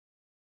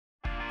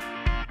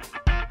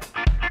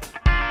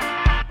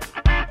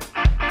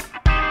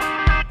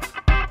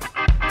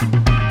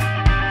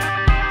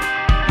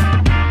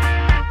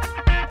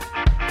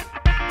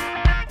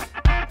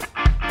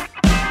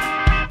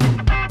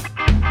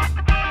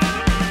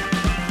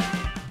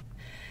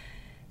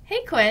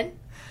Quinn.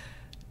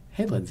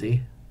 Hey,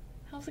 Lindsay.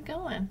 How's it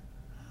going?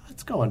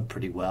 It's going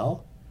pretty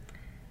well.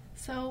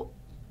 So,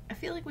 I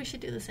feel like we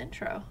should do this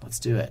intro. Let's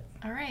do it.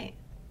 All right.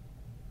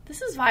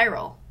 This is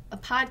Viral, a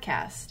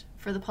podcast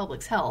for the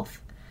public's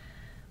health.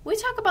 We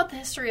talk about the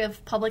history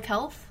of public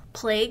health,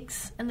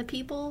 plagues, and the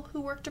people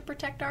who work to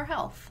protect our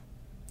health.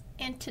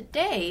 And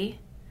today,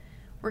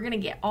 we're going to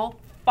get all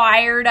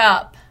fired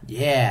up.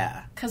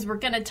 Yeah. Because we're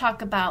going to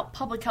talk about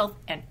public health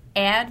and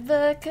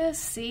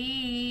advocacy.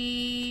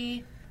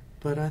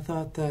 But I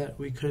thought that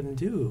we couldn't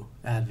do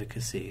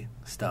advocacy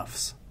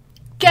stuffs.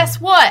 Guess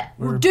what?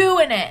 We're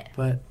doing it.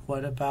 But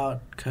what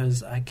about,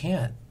 because I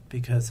can't,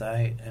 because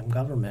I am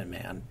government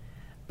man.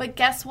 But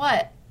guess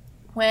what?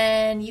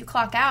 When you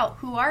clock out,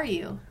 who are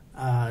you?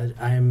 I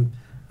am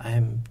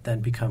then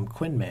become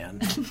Quinn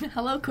man.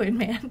 Hello, Quinn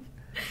man.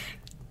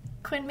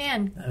 Quinn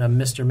man. I'm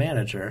Mr.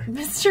 Manager.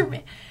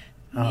 Mr.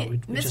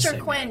 Mr.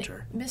 Quinn.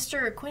 Manager.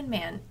 Mr. Quinn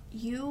man,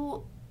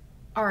 you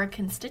are a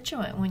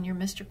constituent when you're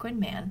Mr. Quinn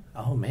man.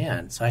 Oh,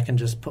 man. So I can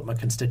just put my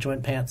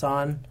constituent pants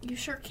on? You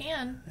sure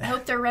can. I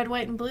hope they're red,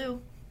 white, and blue.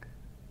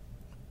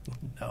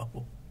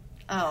 No.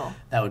 Oh.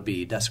 That would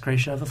be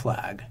desecration of the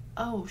flag.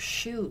 Oh,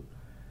 shoot.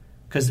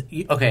 Because,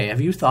 okay, have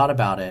you thought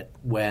about it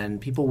when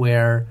people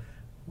wear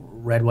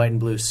red, white, and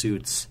blue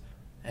suits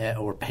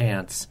or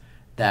pants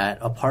that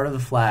a part of the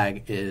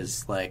flag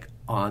is, like,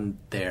 on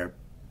their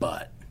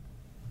butt?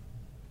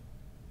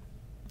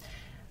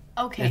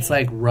 Okay. It's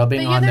like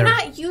rubbing on their butt.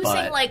 They're not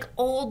using, like,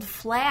 old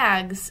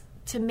flags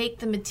to make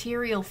the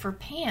material for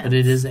pants. But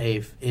it is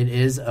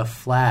a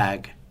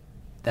flag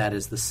that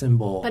is the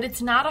symbol. But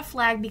it's not a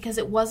flag because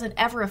it wasn't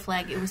ever a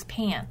flag. It was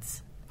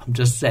pants. I'm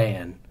just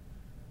saying.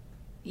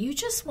 You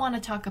just want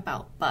to talk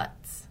about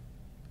butts.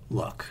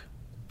 Look,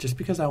 just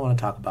because I want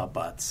to talk about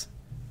butts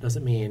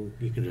doesn't mean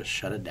you can just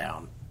shut it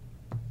down.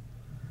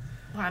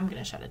 Well, I'm going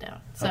to shut it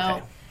down. So,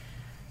 okay.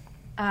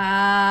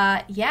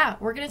 Yeah,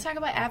 we're going to talk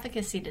about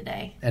advocacy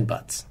today. And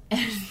butts.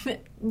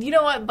 You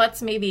know what?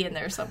 Butts may be in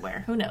there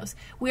somewhere. Who knows?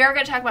 We are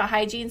going to talk about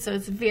hygiene, so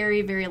it's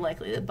very, very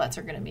likely that butts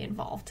are going to be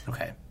involved.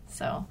 Okay.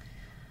 So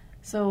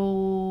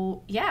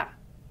yeah.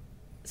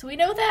 So we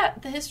know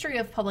that the history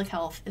of public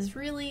health is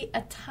really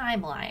a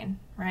timeline,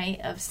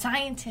 right, of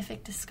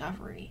scientific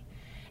discovery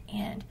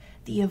and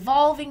the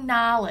evolving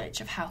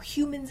knowledge of how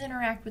humans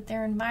interact with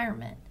their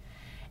environment.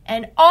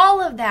 And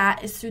all of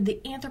that is through the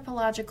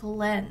anthropological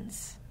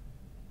lens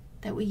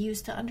that we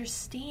use to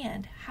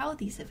understand how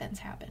these events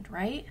happened,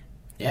 right?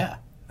 Yeah,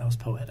 that was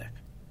poetic.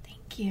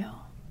 Thank you.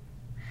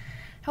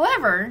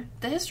 However,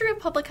 the history of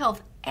public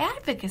health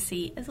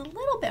advocacy is a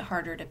little bit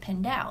harder to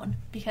pin down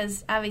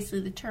because obviously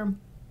the term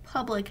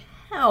public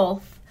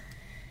health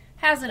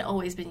hasn't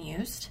always been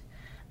used.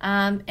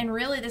 And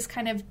really this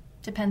kind of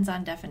depends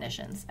on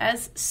definitions,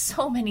 as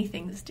so many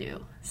things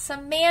do.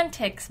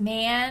 Semantics,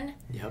 man.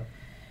 Yep.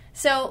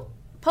 So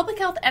public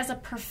health as a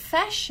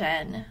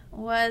profession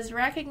was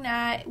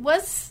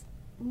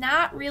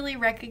not really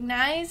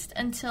recognized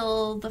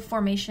until the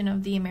formation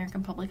of the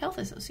American Public Health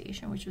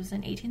Association, which was in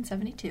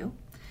 1872.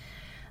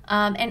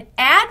 And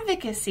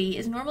advocacy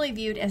is normally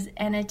viewed as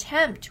an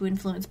attempt to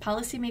influence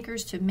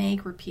policymakers to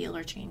make, repeal,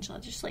 or change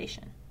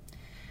legislation.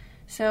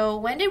 So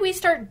when did we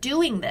start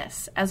doing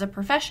this as a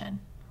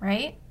profession,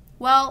 right?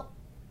 Well,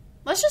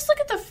 let's just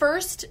look at the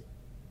first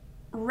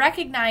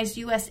recognized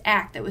U.S.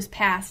 act that was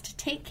passed to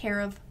take care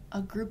of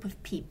a group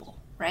of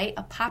people, right?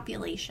 A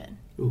population.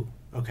 Ooh,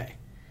 okay.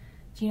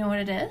 Do you know what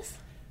it is?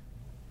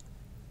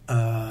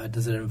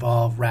 Does it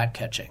involve rat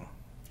catching?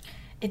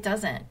 It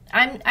doesn't.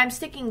 I'm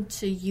sticking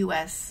to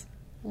U.S.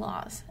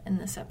 laws in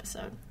this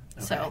episode,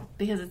 okay. So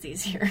because it's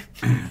easier.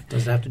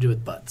 Does it have to do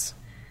with butts?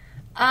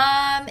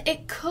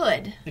 It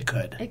could. It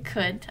could. It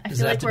could. Does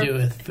it have to do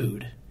with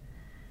food?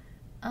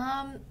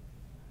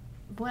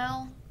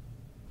 Well.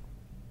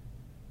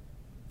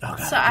 Oh, God,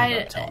 so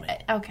tell me.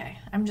 Okay,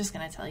 I'm just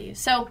gonna tell you.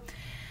 So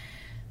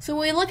when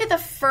we look at the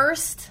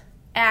first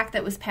act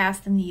that was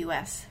passed in the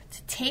U.S.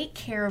 to take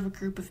care of a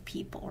group of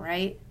people,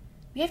 right?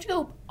 We have to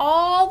go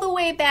all the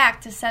way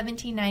back to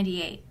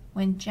 1798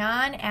 when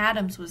John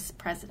Adams was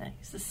president.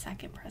 He's the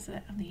second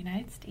president of the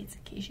United States,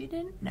 in case you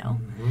didn't know.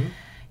 Mm-hmm.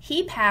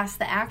 He passed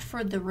the Act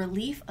for the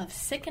Relief of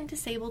Sick and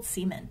Disabled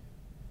Seamen.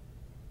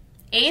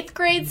 8th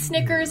grade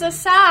Snickers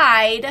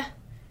aside,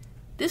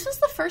 this was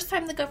the first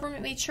time the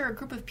government made sure a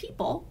group of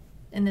people,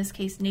 in this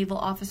case naval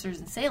officers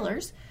and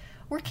sailors,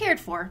 were cared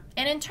for,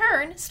 and in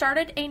turn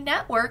started a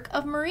network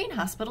of marine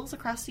hospitals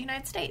across the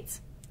United States.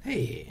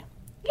 Hey.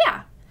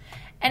 Yeah.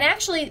 And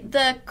actually,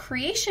 the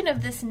creation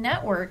of this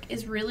network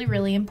is really,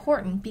 really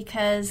important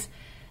because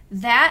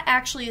that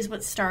actually is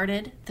what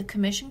started the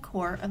Commission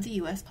Corps of the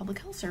U.S. Public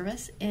Health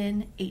Service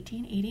in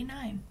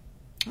 1889.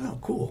 Oh,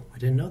 cool. I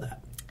didn't know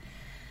that.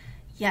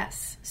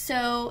 Yes.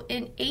 So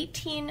in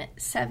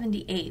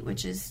 1878,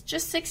 which is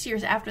just 6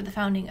 years after the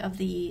founding of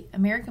the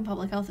American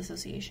Public Health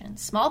Association,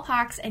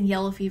 smallpox and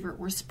yellow fever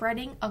were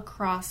spreading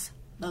across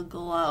the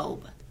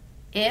globe.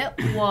 It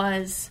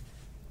was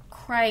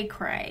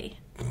cray-cray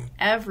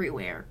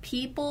everywhere.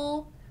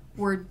 People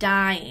were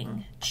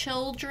dying.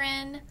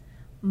 Children,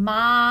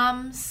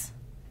 moms,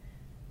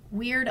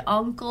 weird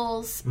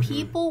uncles.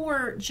 People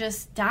were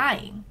just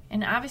dying.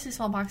 And obviously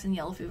smallpox and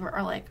yellow fever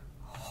are like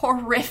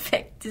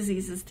horrific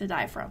diseases to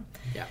die from.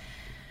 Yeah.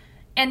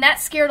 And that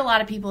scared a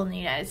lot of people in the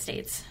United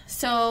States.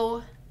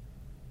 So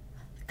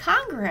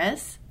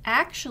Congress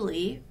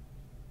actually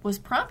was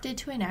prompted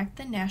to enact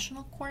the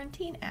National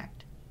Quarantine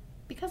Act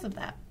because of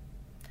that.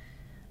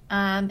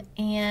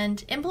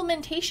 And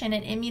implementation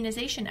and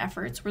immunization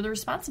efforts were the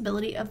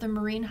responsibility of the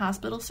Marine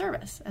Hospital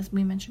Service, as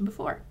we mentioned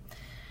before.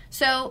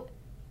 So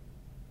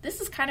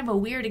this is kind of a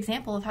weird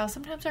example of how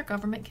sometimes our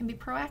government can be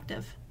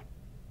proactive.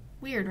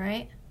 Weird,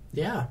 right?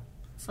 Yeah.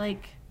 It's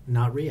like...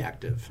 Not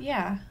reactive.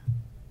 Yeah.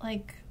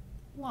 Like,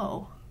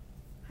 whoa.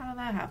 How did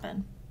that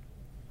happen?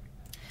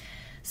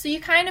 So you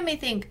kind of may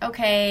think,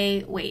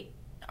 okay, wait.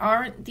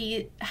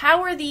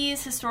 How are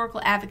these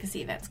historical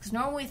advocacy events? Because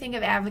normally we think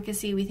of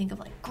advocacy, we think of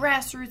like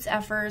grassroots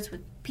efforts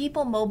with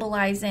people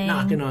mobilizing.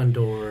 Knocking on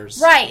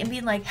doors. Right, and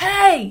being like,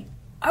 hey,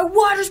 our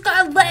water's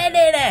got lead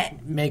in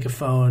it.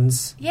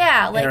 Megaphones.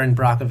 Yeah. Like, Aaron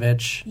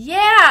Brockovich.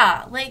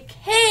 Yeah. Like,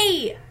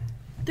 hey,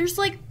 there's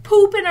like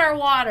poop in our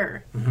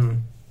water. Mm-hmm.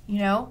 You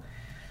know?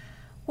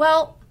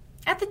 Well,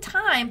 at the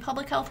time,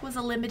 public health was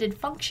a limited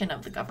function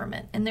of the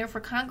government, and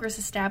therefore Congress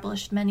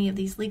established many of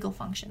these legal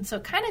functions. So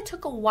it kind of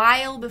took a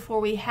while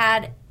before we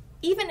had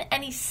even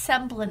any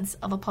semblance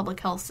of a public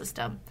health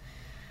system.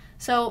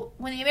 So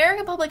when the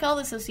American Public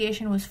Health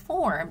Association was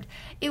formed,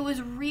 it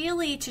was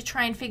really to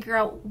try and figure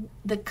out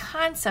the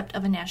concept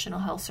of a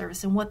national health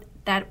service and what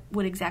that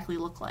would exactly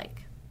look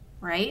like,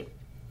 right?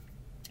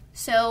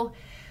 So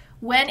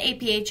when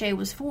APHA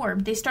was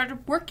formed, they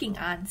started working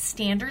on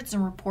standards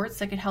and reports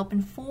that could help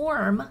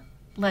inform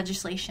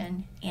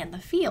legislation and the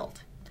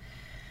field.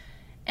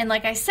 And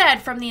like I said,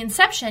 from the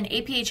inception,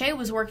 APHA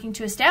was working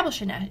to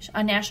establish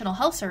a national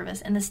health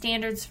service and the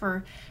standards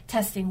for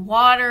testing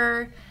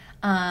water.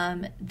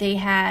 They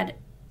had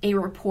a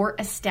report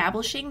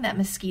establishing that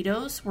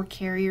mosquitoes were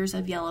carriers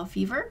of yellow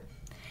fever.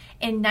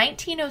 In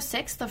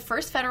 1906, the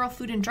first Federal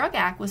Food and Drug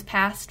Act was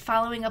passed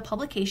following a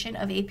publication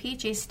of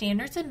APHA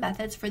standards and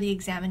methods for the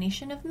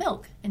examination of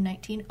milk in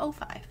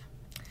 1905.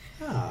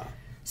 Ah.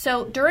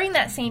 So during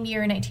that same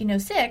year in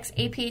 1906,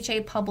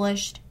 APHA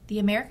published the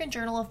American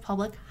Journal of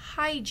Public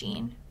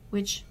Hygiene,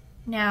 which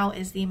now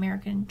is the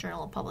American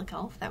Journal of Public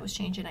Health. That was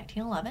changed in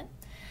 1911.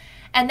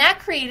 And that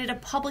created a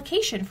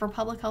publication for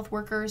public health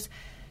workers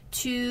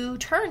to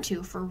turn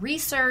to for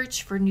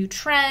research, for new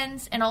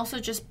trends, and also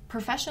just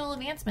professional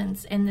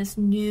advancements in this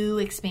new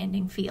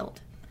expanding field.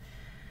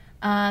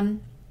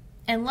 And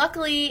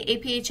luckily,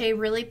 APHA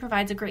really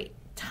provides a great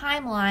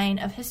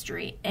timeline of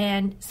history,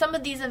 and some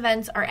of these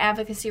events are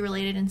advocacy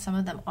related and some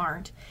of them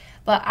aren't,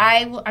 but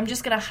I'm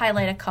just going to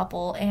highlight a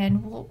couple,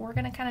 and we're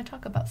going to kind of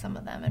talk about some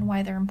of them and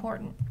why they're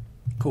important.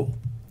 Cool.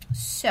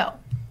 So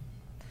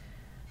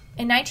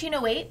in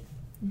 1908,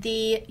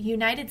 the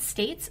United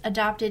States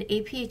adopted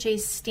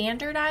APHA's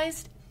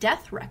standardized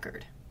death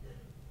record,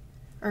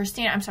 or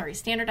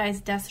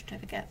standardized death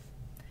certificate.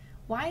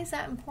 Why is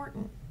that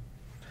important?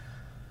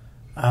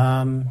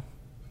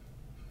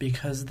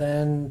 Because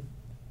then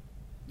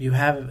you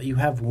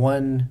have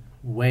one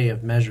way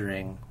of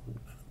measuring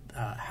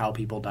how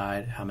people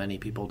died, how many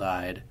people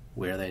died,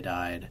 where they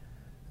died,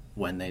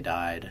 when they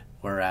died,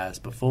 whereas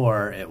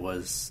before it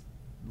was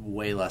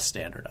way less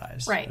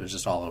standardized. Right. It was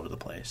just all over the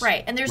place.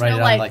 Right, and there's right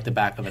no on like the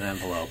back of an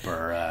envelope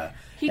or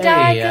he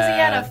died because he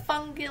had a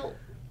fungal.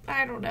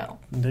 I don't know.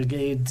 The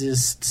guy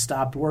just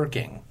stopped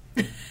working.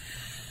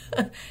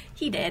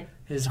 He did.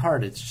 His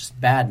heart is just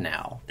bad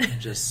now. It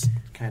just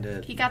kind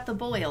of. He got the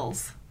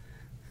boils.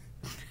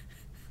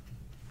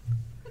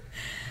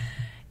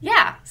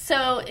 Yeah,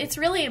 so it's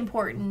really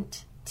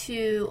important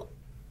to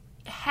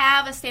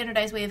have a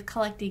standardized way of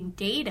collecting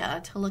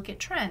data to look at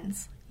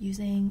trends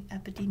using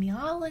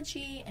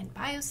epidemiology and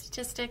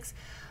biostatistics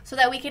so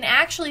that we can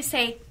actually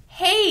say,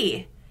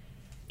 hey,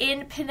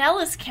 in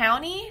Pinellas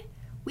County,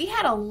 we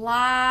had a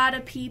lot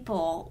of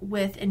people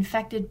with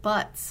infected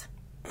butts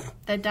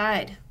that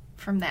died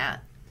from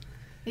that.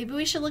 Maybe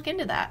we should look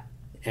into that.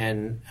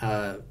 And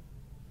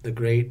the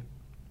great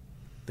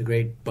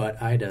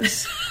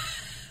butt-itis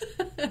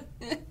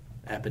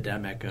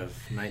epidemic of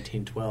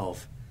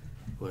 1912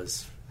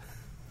 was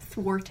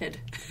thwarted,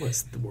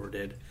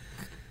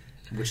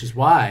 which is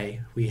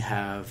why we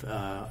have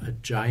a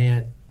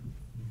giant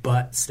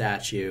butt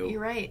statue. You're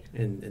right.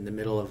 In the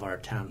middle of our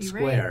town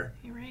square.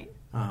 You're right.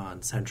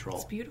 On Central.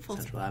 It's beautiful.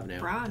 Central Avenue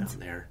Bronze. down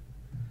there.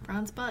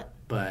 Bronze butt.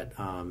 But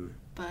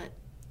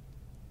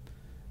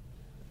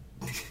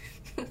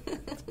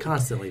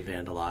constantly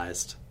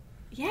vandalized.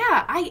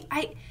 Yeah,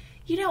 I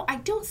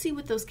don't see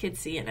what those kids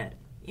see in it.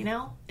 You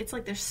know, it's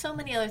like there's so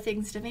many other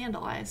things to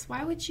vandalize.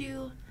 Why would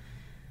you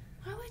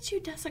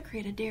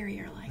desecrate a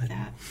derriere like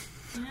that?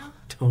 You know,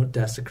 don't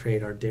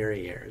desecrate our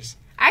derrieres.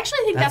 I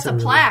actually think that's a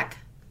plaque.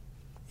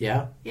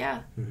 Yeah.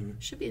 Yeah. Mm-hmm.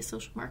 Should be a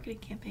social marketing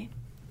campaign.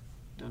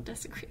 Don't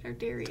desecrate our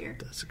derriere.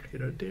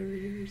 Desecrate our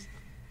derrieres.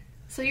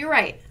 So you're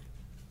right.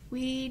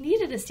 We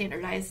needed a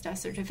standardized death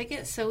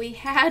certificate, so we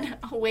had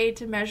a way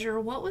to measure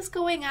what was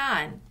going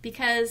on.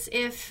 Because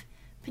if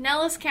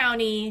Pinellas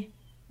County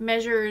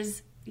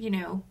measures,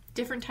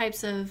 different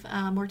types of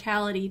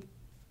mortality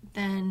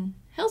than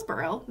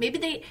Hillsborough. Maybe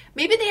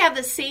they have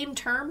the same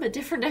term but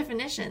different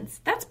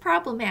definitions. That's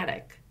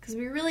problematic because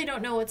we really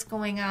don't know what's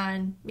going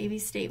on, maybe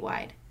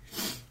statewide.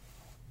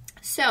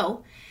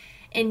 So,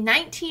 in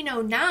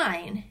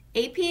 1909,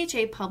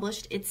 APHA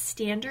published its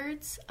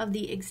Standards of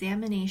the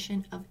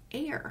Examination of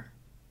Air,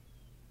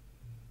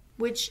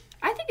 which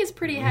I think is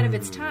pretty ahead of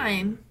its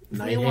time.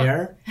 Night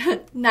air?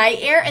 Night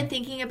air, and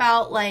thinking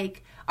about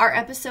like our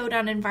episode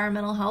on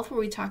environmental health where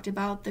we talked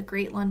about the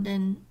Great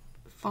London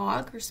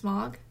Fog or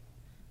smog,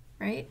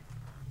 right?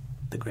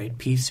 The Great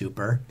Pea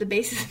Super. The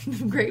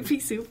Great Pea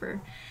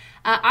Super.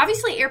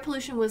 Obviously, air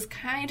pollution was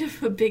kind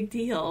of a big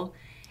deal,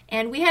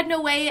 and we had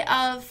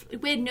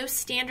no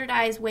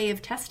standardized way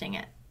of testing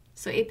it.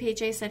 So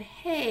APHA said,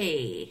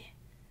 hey,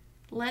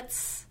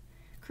 let's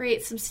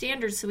create some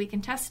standards so we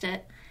can test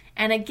it.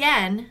 And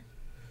again,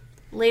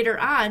 later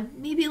on,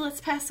 maybe let's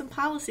pass some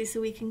policy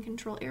so we can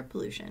control air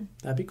pollution.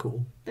 That'd be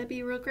cool. That'd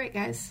be real great,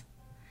 guys.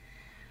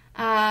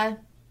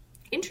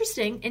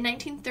 Interesting, in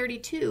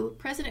 1932,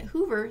 President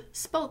Hoover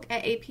spoke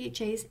at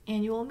APHA's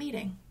annual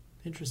meeting.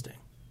 Interesting.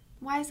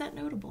 Why is that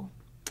notable?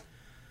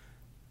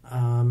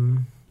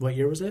 What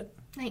year was it?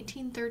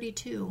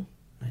 1932.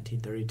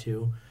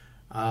 1932.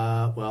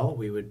 Well,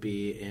 we would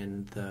be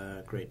in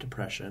the Great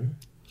Depression.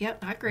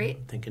 Yep, not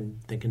great.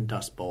 Thinking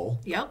Dust Bowl.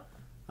 Yep.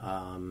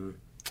 Let's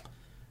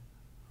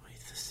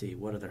see,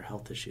 what other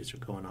health issues are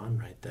going on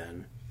right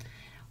then?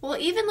 Well,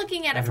 even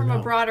looking at it from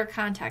a broader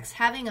context,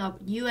 having a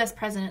U.S.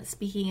 president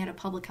speaking at a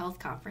public health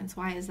conference,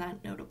 why is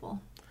that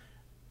notable?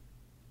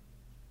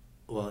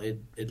 Well,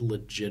 it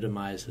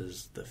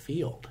legitimizes the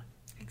field.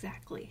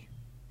 Exactly.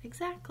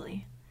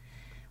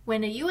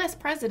 When a U.S.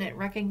 president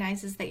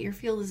recognizes that your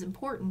field is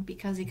important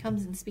because he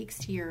comes and speaks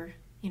to your,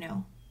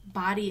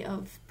 body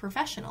of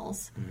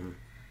professionals,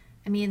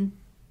 I mean,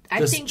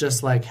 I think...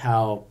 Just like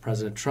how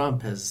President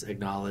Trump has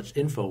acknowledged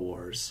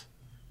InfoWars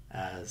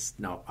as...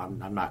 No,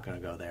 I'm not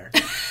going to go there.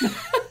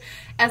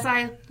 As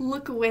I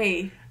look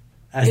away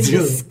in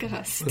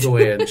disgust. Look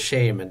away in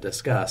shame and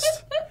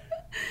disgust.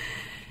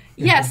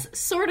 Yes,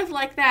 sort of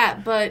like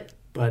that, but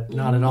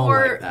not at all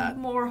like that.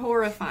 More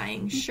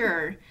horrifying,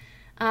 sure.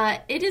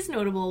 It is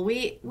notable.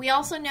 We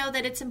also know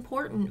that it's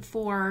important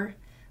for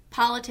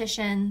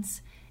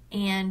politicians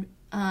and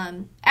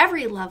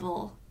every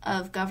level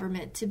of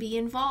government to be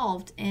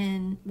involved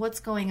in what's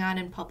going on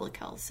in public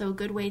health. So a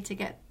good way to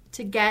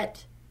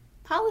get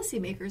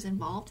policymakers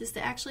involved is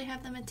to actually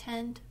have them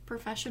attend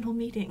professional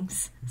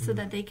meetings so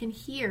that they can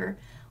hear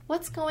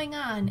what's going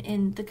on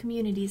in the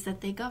communities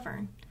that they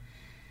govern.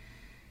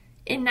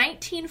 In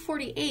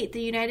 1948,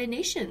 the United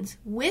Nations,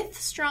 with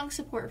strong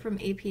support from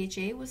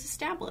APHA, was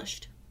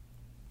established.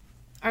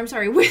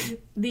 With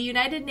the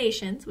United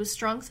Nations, with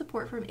strong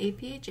support from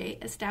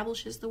APHA,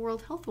 establishes the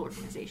World Health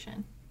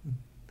Organization.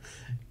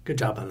 Good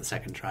job on the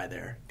second try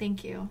there.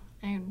 Thank you.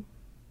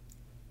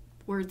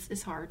 Words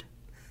is hard.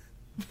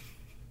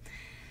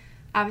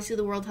 Obviously,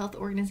 the World Health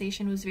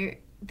Organization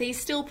they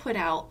still put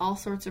out all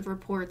sorts of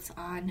reports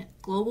on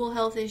global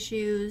health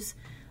issues.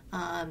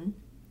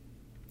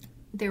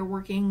 They're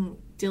working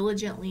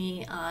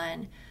diligently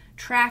on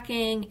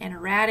tracking and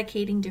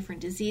eradicating different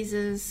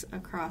diseases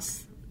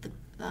across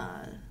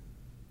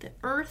the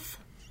earth.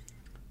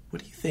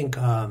 What do you think?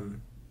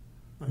 I'm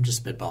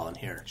just spitballing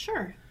here.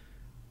 Sure.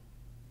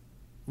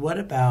 What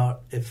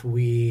about if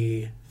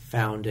we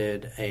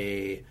founded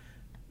a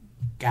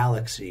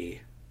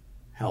galaxy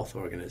health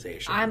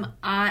organization?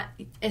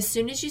 As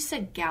soon as you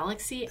said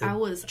galaxy, I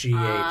was GHO.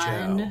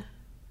 on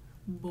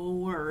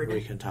board.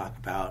 We can talk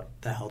about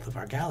the health of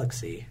our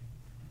galaxy.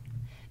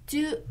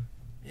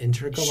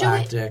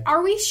 Intergalactic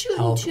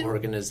Health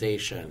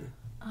Organization.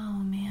 Oh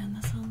man,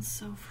 that sounds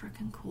so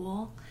freaking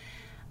cool.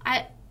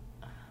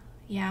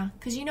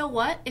 Because you know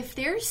what? If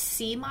there's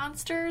sea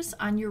monsters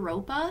on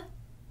Europa,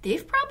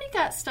 they've probably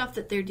got stuff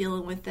that they're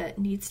dealing with that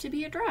needs to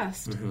be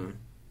addressed. Mm-hmm.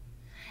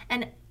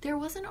 And there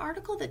was an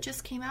article that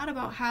just came out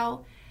about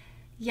how,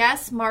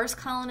 yes, Mars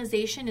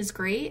colonization is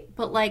great,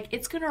 but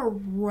it's going to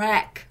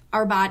wreck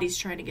our bodies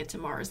trying to get to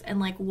Mars. And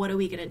what are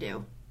we going to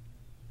do?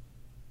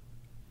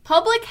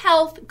 Public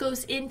health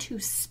goes into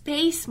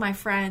space, my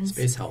friends.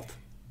 Space health.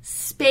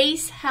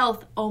 Space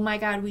health. Oh my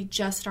God, we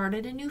just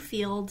started a new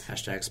field.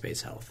 Hashtag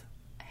space health.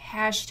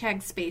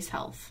 Hashtag space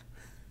health.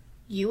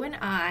 You and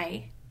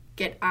I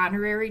get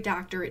honorary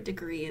doctorate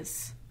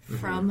degrees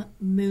from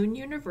Moon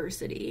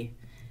University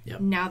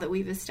now that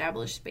we've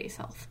established space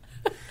health.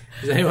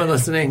 Is anyone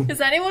listening?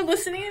 Is anyone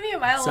listening to me?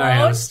 Am I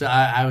alone? Sorry,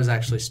 I was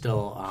actually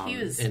still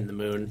in the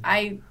moon.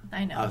 I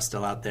know. I was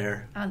still out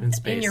there in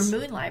space. In your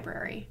moon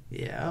library.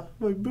 Yeah,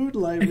 my moon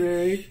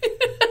library.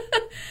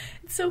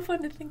 It's so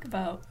fun to think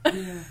about.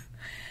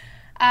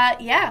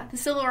 Yeah. The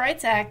Civil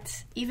Rights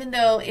Act, even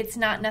though it's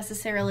not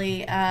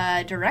necessarily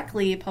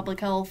directly public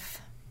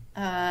health,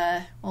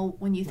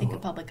 when you think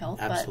of public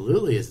health.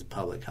 Absolutely is a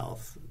public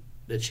health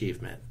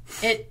achievement.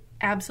 It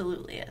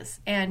absolutely is.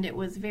 And it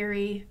was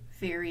very,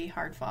 very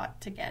hard fought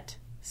to get.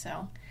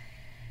 So,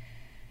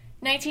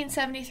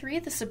 1973,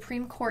 the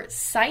Supreme Court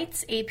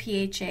cites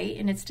APHA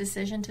in its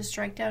decision to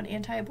strike down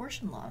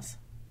anti-abortion laws.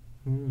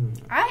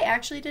 I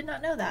actually did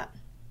not know that.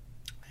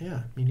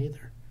 Yeah, me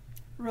neither.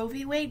 Roe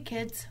v. Wade,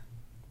 kids.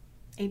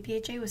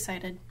 APHA was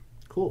cited.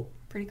 Cool.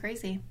 Pretty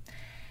crazy.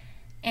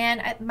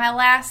 And my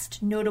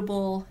last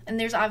notable, and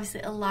there's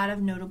obviously a lot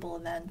of notable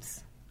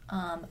events,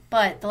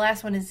 but the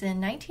last one is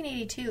in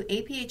 1982,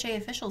 APHA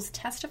officials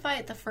testify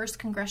at the first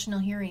congressional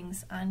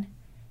hearings on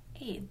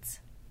AIDS.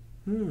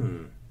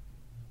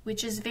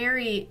 Which is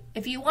very,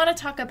 if you want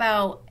to talk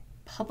about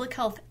public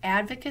health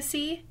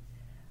advocacy,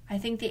 I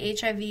think the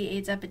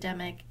HIV/AIDS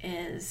epidemic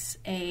is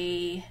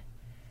a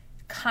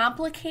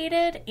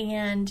complicated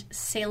and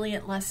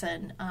salient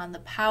lesson on the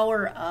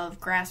power of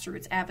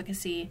grassroots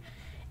advocacy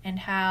and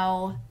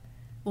how,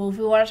 well, if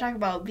we want to talk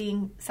about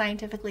being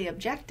scientifically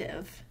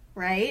objective,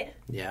 right?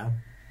 Yeah.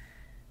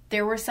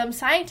 There were some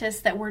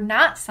scientists that were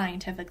not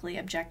scientifically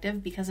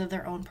objective because of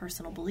their own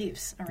personal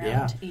beliefs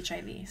around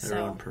HIV. Their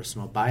own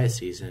personal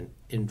biases and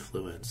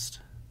influenced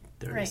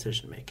their Right.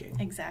 decision-making.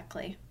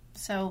 Exactly.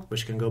 So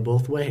Which can go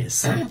both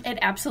ways. it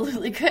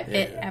absolutely could. Yeah.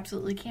 It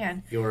absolutely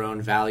can. Your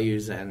own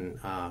values and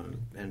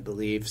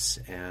beliefs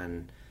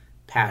and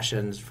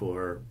passions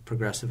for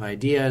progressive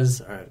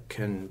ideas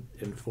can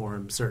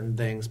inform certain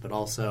things, but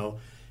also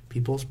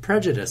people's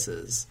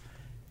prejudices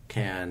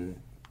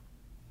can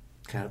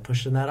kind of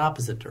push in that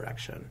opposite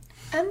direction.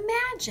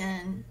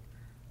 Imagine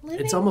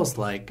living... It's almost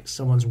like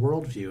someone's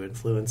worldview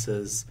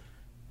influences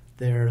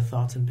their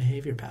thoughts and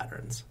behavior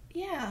patterns.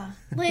 Yeah.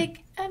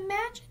 Like,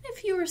 imagine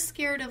if you were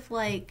scared of,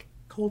 like,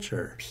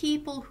 Culture.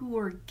 people who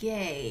were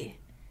gay,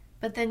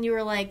 but then you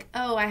were like,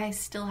 oh, I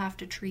still have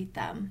to treat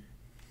them.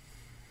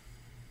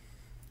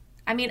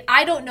 I mean,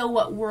 I don't know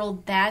what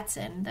world that's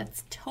in.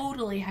 That's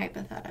totally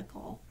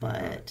hypothetical,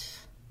 but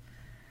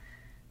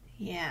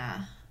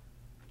yeah.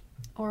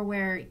 Or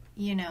where,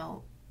 you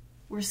know,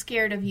 we're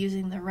scared of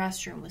using the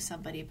restroom with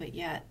somebody, but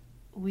yet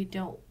we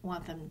don't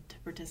want them to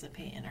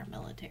participate in our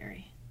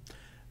military.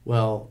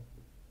 Well,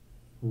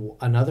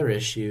 another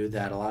issue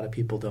that a lot of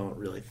people don't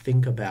really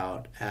think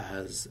about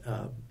as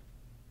a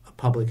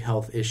public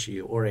health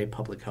issue or a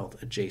public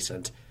health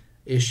adjacent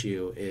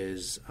issue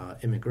is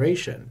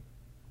immigration.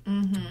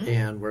 Mm-hmm.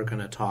 And we're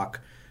going to talk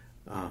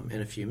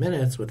in a few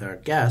minutes with our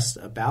guest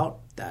about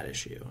that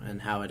issue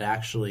and how it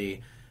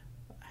actually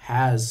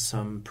has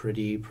some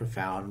pretty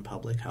profound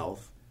public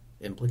health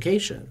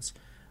implications.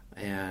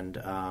 And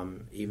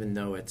even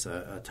though it's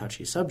a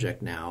touchy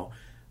subject now,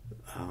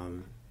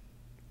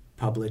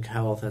 public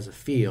health as a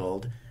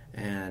field,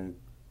 and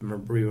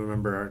we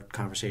remember our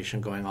conversation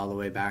going all the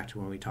way back to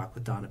when we talked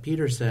with Donna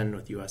Peterson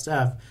with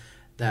USF,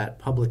 that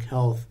public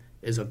health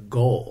is a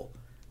goal.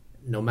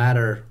 No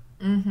matter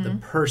the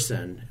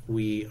person,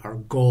 our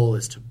goal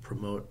is to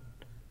promote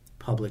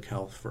public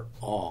health for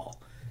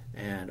all.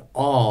 And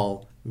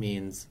all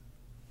means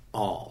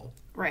all.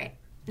 Right.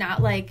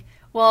 Not like,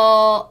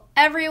 well,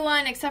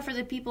 everyone except for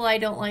the people I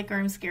don't like or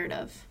I'm scared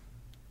of.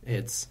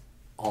 It's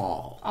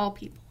all. All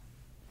people.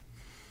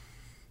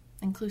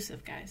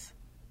 Inclusive, guys.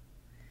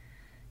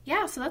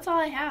 Yeah, so that's all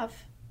I have.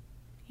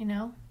 You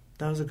know?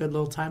 That was a good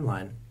little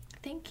timeline.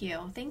 Thank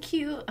you. Thank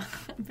you,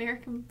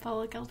 American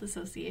Public Health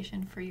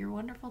Association, for your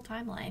wonderful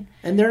timeline.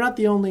 And they're not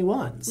the only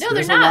ones. No,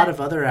 There's they're not. a lot of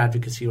other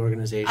advocacy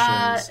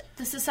organizations.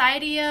 The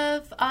Society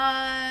of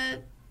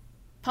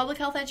Public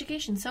Health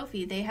Education,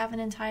 SOPHE, they have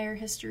an entire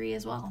history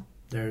as well.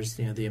 There's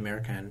the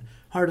American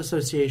Heart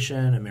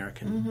Association,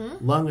 American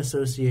Lung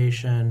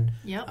Association.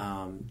 Yep.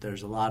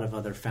 There's a lot of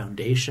other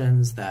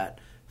foundations that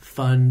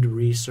fund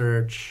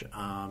research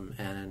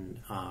and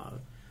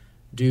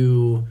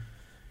do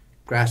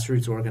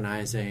grassroots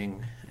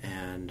organizing.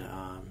 And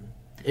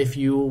if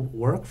you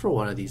work for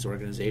one of these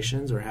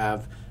organizations or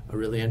have a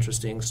really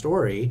interesting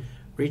story,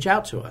 reach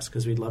out to us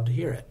because we'd love to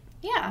hear it.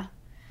 Yeah.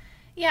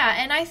 Yeah,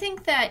 and I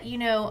think that,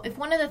 if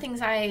one of the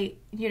things I,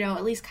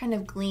 at least kind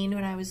of gleaned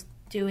when I was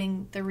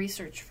doing the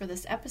research for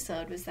this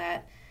episode was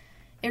that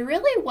it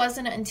really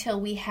wasn't until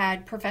we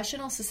had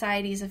professional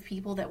societies of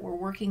people that were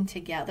working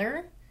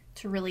together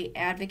to really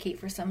advocate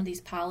for some of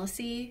these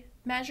policy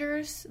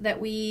measures that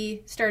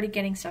we started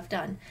getting stuff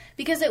done.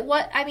 Because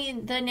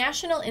the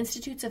National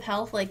Institutes of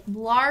Health, like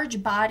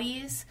large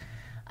bodies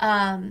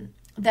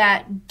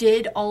that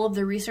did all of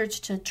the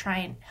research to try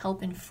and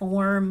help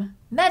inform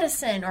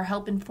medicine or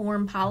help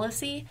inform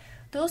policy,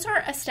 those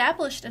aren't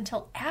established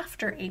until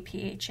after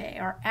APHA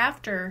or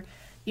after,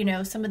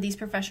 some of these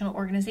professional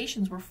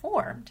organizations were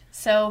formed.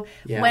 So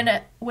when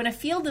a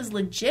field is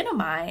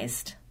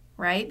legitimized,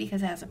 right,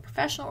 because it has a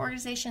professional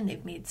organization,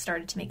 they've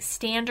started to make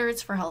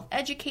standards for health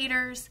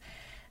educators,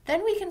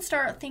 then we can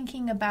start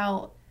thinking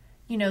about,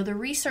 the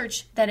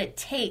research that it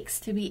takes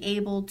to be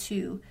able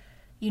to,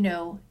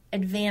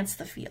 advance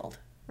the field,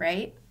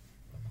 right?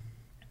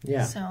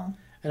 Yeah. So,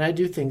 and I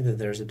do think that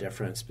there's a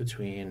difference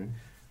between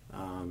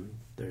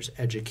there's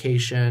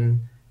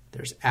education,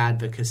 there's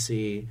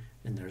advocacy,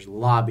 and there's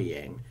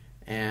lobbying.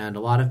 And a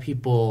lot of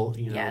people,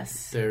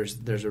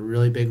 there's a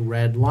really big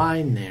red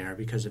line there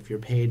because if you're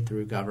paid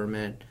through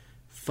government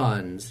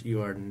funds,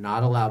 you are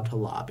not allowed to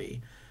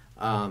lobby.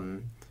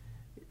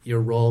 Your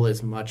role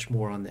is much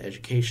more on the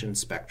education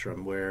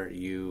spectrum, where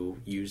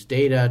you use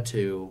data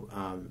to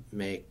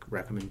make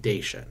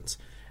recommendations.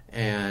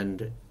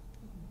 And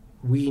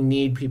we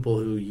need people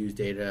who use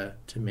data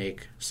to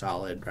make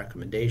solid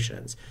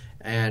recommendations.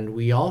 And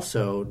we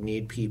also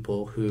need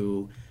people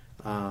who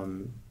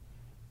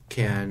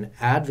can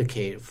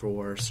advocate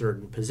for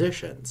certain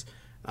positions.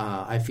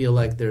 I feel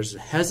like there's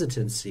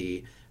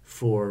hesitancy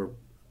for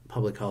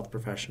public health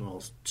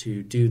professionals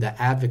to do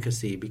the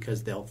advocacy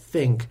because they'll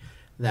think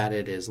that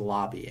it is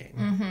lobbying.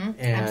 Mm-hmm,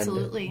 and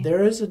absolutely.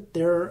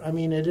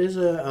 It is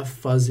a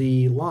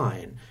fuzzy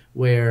line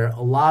where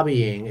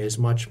lobbying is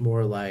much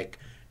more like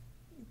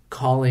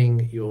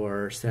calling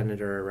your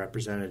senator or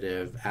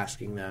representative,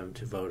 asking them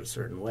to vote a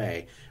certain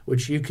way,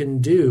 which you can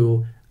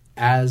do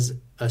as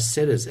a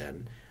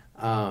citizen.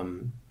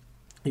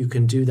 You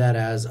can do that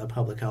as a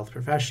public health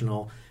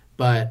professional,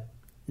 but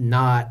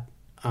not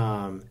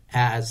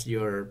as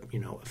your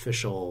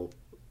official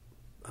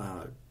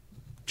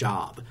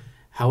job.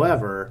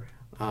 However,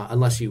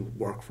 unless you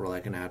work for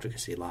like an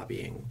advocacy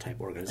lobbying type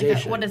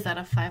organization. What is that,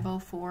 a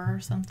 504 or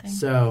something?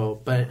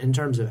 So, but in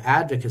terms of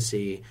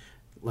advocacy,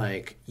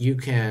 like you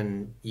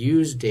can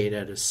use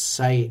data to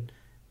cite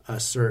a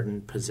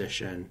certain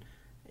position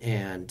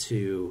and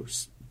to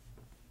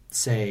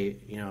say,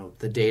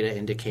 the data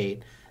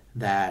indicate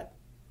that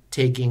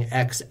taking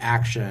X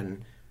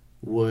action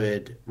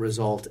would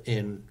result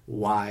in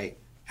Y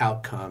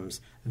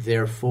outcomes.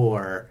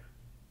 Therefore,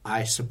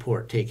 I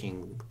support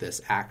taking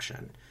this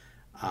action.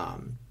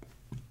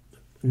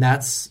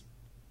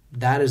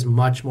 That is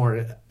much more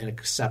an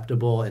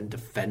acceptable and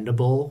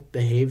defendable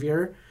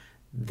behavior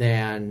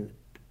than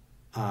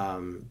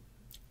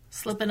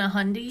slipping a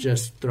hundy,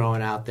 just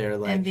throwing out there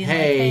like, hey,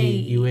 hey,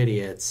 you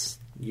idiots,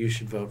 you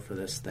should vote for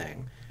this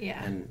thing.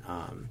 Yeah. And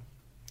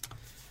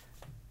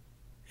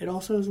it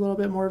also is a little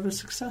bit more of a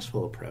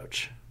successful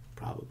approach,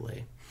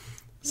 probably.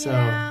 So,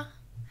 yeah.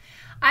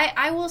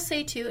 I will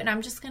say too, and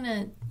I'm just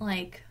gonna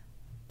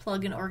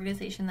plug an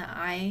organization that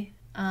I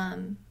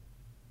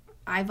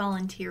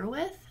volunteer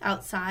with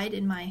outside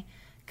in my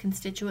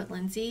constituent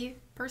Lindsay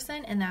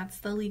person, and that's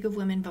the League of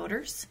Women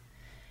Voters.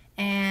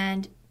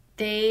 And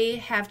they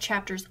have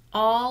chapters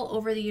all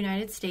over the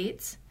United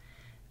States,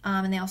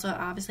 and they also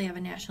obviously have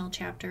a national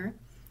chapter.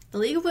 The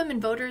League of Women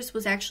Voters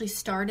was actually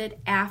started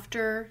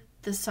after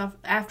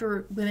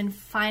women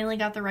finally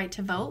got the right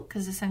to vote,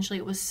 because essentially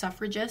it was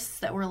suffragists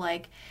that were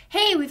like,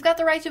 hey, we've got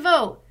the right to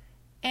vote,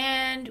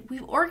 and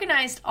we've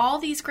organized all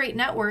these great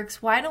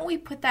networks. Why don't we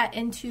put that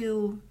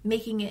into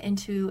making it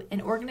into an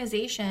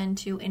organization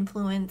to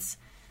influence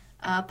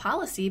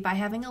policy by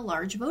having a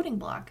large voting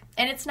bloc?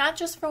 And it's not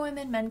just for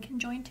women, men can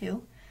join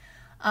too.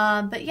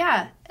 But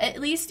yeah, at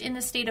least in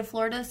the state of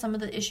Florida, some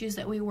of the issues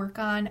that we work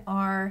on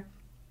are,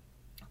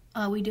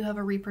 we do have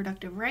a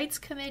reproductive rights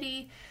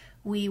committee.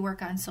 We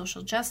work on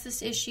social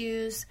justice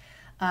issues.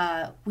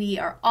 We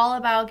are all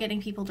about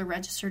getting people to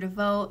register to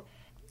vote.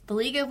 The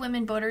League of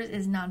Women Voters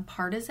is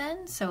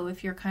nonpartisan. So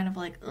if you're kind of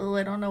like, oh,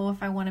 I don't know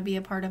if I want to be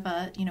a part of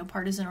a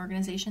partisan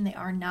organization, they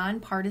are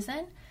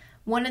nonpartisan.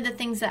 One of the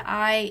things that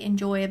I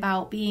enjoy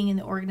about being in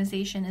the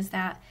organization is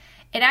that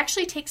it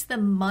actually takes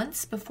them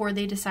months before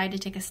they decide to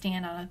take a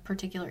stand on a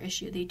particular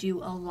issue. They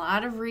do a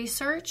lot of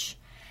research,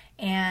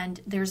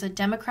 and there's a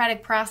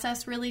democratic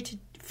process really to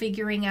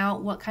figuring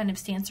out what kind of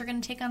stance they're going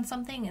to take on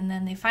something, and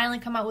then they finally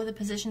come out with a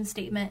position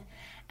statement,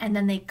 and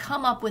then they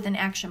come up with an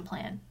action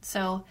plan.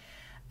 So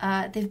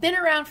they've been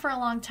around for a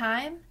long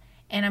time,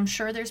 and I'm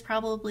sure there's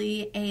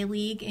probably a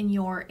league in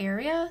your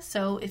area.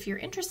 So if you're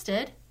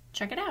interested,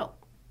 check it out.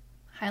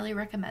 Highly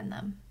recommend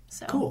them.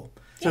 So cool.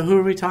 Yeah. So who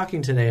are we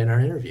talking today in our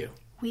interview?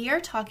 We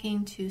are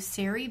talking to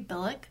Sari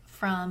Billick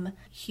from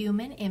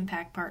Human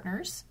Impact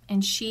Partners,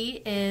 and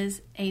she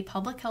is a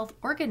public health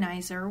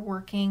organizer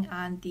working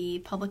on the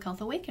Public Health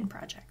Awaken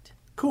project.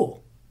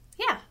 Cool.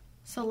 Yeah.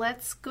 So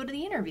let's go to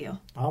the interview.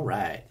 All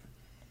right.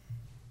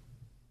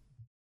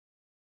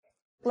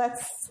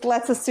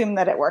 Let's assume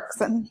that it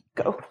works and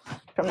go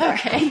from there.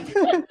 Okay.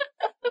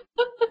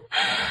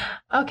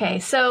 Okay,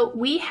 so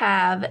we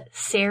have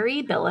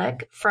Sari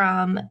Billick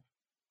from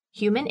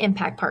Human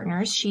Impact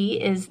Partners. She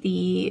is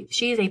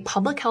a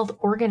public health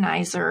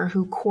organizer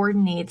who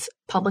coordinates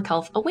Public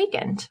Health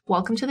Awakened.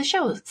 Welcome to the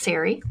show,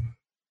 Sari.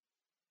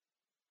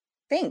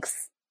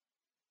 Thanks.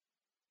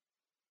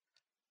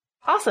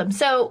 Awesome.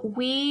 So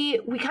we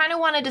kind of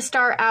wanted to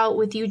start out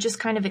with you just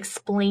kind of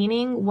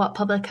explaining what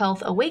Public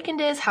Health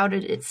Awakened is, how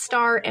did it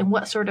start, and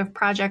what sort of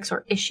projects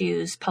or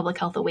issues Public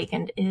Health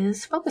Awakened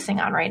is focusing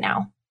on right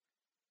now.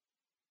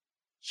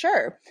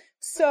 Sure.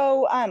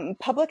 So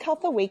Public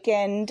Health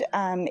Awakened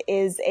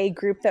is a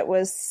group that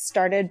was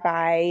started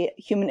by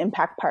Human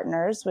Impact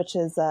Partners, which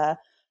is a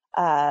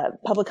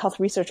public health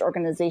research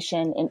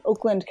organization in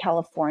Oakland,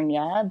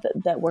 California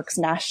that works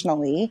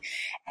nationally.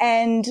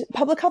 And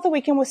Public Health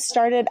Awakened was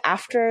started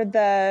after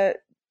the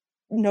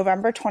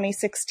November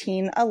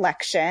 2016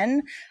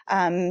 election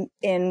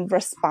in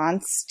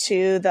response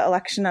to the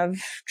election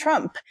of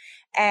Trump.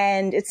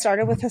 And it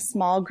started with a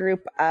small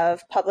group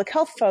of public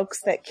health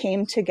folks that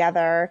came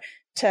together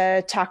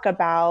to talk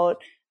about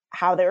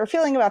how they were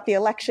feeling about the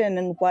election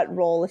and what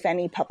role, if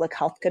any, public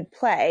health could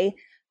play.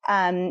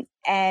 And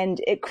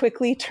it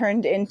quickly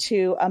turned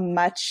into a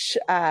much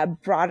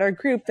broader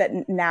group that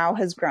now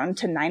has grown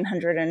to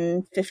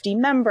 950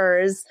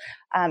 members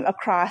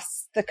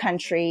across the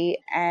country.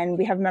 And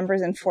we have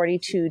members in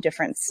 42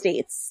 different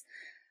states.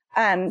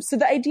 So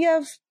the idea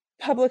of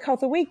Public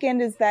Health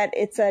Awakened is that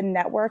it's a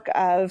network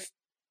of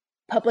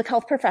public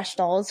health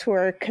professionals who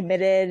are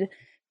committed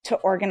to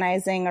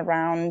organizing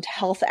around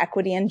health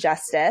equity and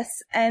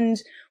justice. And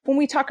when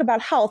we talk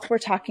about health, we're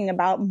talking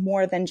about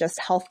more than just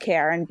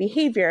healthcare and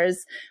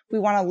behaviors. We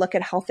want to look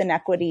at health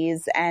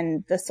inequities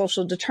and the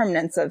social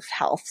determinants of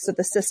health. So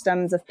the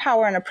systems of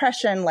power and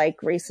oppression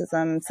like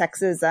racism,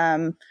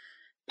 sexism,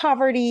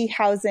 poverty,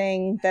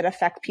 housing that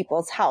affect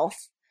people's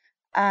health.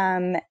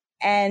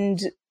 And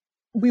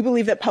we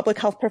believe that public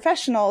health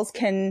professionals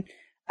can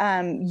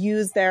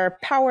use their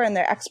power and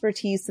their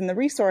expertise and the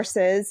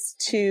resources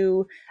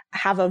to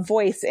have a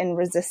voice in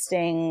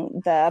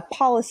resisting the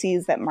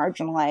policies that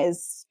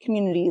marginalize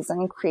communities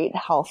and create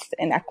health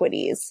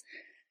inequities.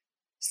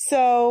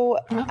 So,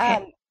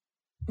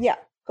 yeah,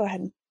 go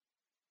ahead.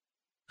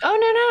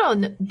 Oh,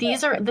 no.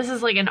 This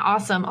is like an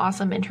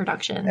awesome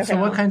introduction. Okay. So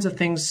what kinds of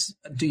things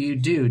do you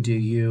do? Do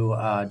you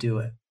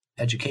do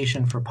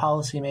education for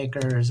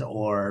policymakers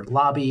or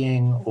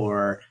lobbying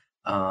or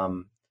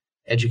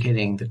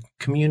educating the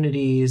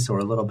communities or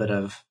a little bit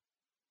of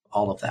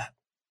all of that?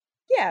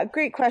 Yeah,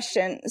 great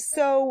question.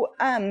 So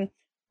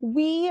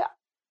we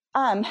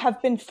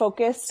have been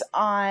focused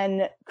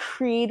on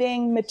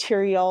creating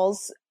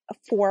materials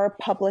for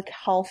public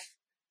health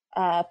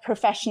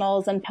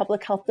professionals and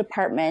public health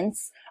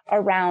departments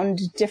around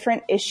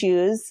different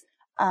issues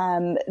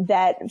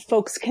that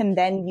folks can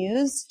then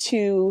use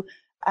to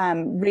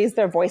raise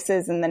their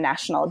voices in the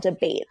national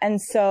debate.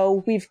 And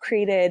so we've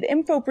created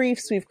info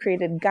briefs, we've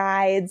created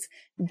guides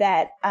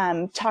that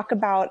talk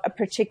about a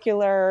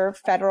particular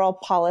federal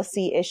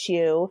policy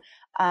issue,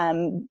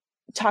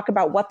 talk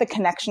about what the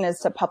connection is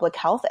to public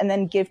health, and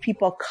then give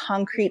people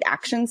concrete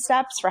action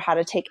steps for how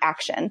to take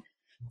action.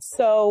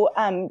 So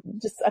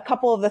just a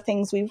couple of the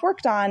things we've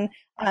worked on.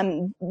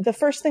 The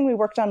first thing we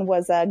worked on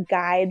was a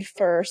guide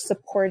for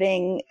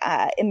supporting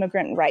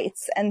immigrant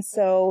rights. And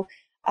so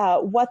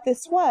what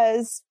this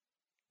was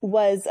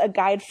a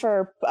guide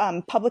for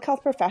public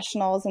health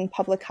professionals and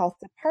public health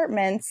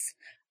departments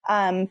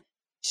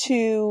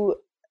to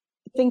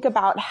think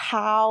about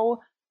how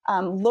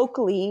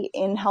locally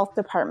in health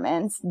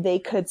departments they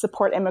could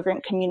support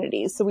immigrant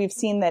communities. So we've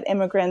seen that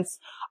immigrants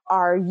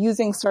are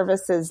using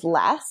services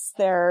less.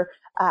 They're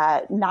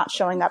not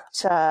showing up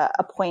to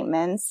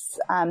appointments.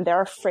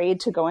 They're afraid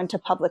to go into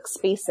public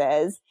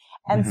spaces.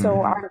 And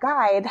so our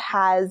guide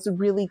has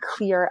really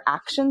clear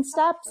action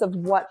steps of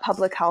what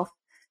public health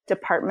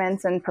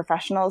departments and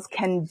professionals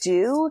can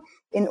do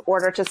in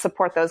order to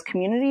support those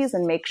communities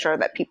and make sure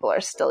that people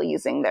are still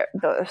using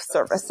those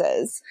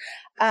services.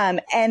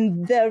 And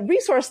the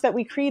resource that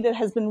we created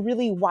has been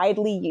really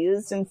widely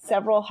used, and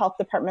several health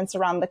departments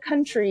around the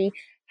country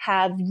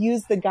have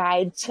used the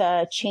guide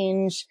to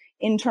change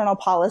internal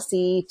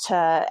policy,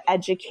 to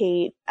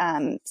educate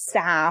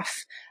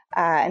staff,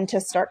 and to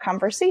start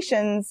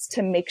conversations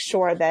to make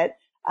sure that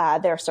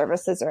their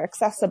services are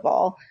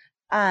accessible.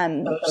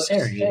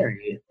 Sarah,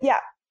 yeah.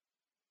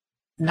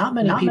 Not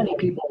many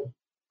people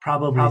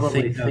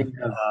probably think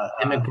of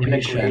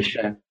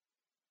immigration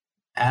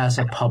as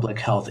a public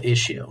health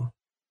issue.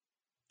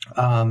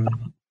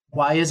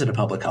 Why is it a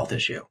public health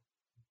issue?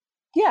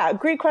 Yeah,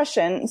 great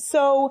question.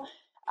 So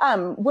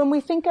when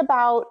we think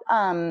about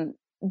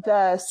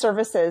the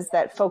services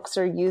that folks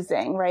are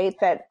using, right,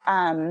 that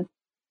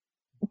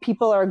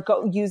people are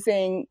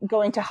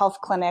going to health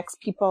clinics,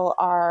 people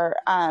are,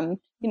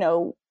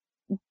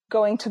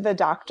 going to the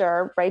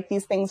doctor, right?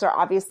 These things are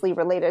obviously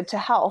related to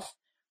health,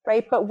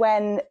 right? But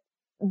when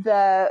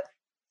the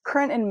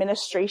current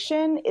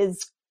administration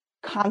is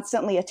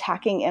constantly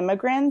attacking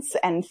immigrants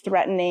and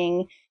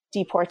threatening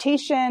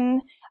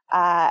deportation,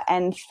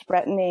 and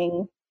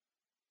threatening,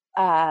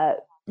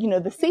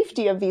 the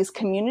safety of these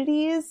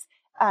communities,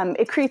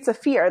 it creates a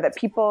fear that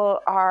people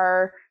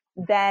are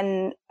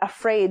then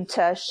afraid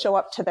to show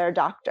up to their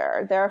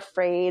doctor. They're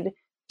afraid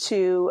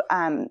to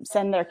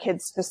send their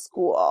kids to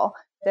school.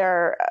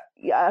 They're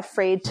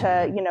afraid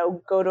to,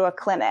 go to a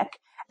clinic.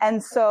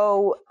 And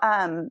so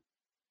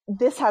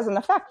this has an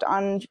effect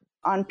on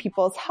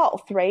people's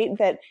health, right?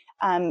 That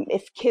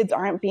if kids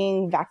aren't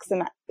being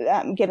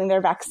getting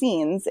their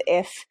vaccines,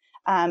 if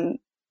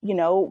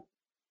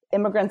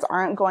immigrants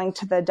aren't going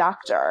to the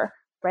doctor,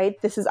 right?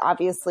 This is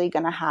obviously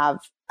going to have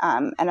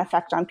an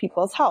effect on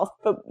people's health.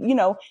 But,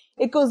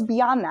 it goes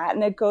beyond that.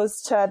 And it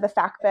goes to the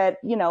fact that,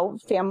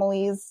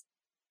 families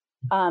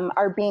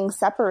are being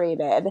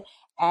separated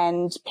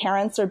and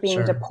parents are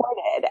being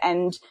deported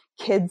and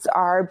kids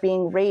are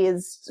being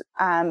raised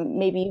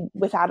maybe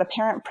without a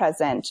parent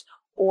present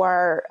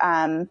or,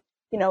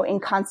 in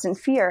constant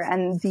fear.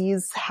 And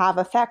these have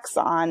effects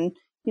on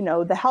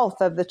the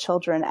health of the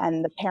children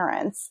and the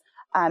parents.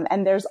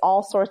 And there's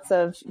all sorts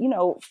of,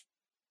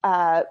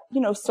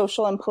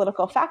 social and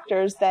political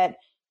factors that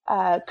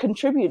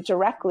contribute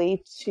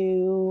directly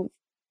to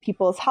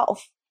people's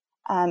health.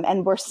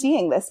 And we're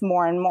seeing this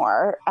more and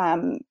more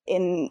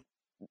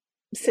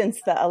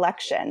since the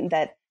election,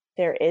 that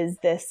there is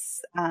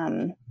this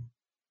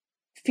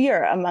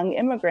fear among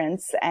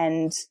immigrants,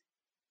 and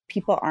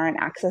people aren't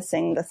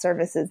accessing the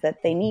services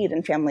that they need,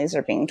 and families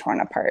are being torn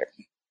apart.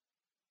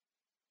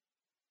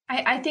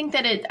 I think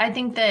that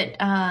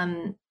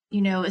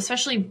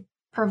especially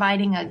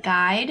providing a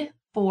guide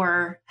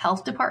for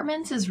health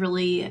departments is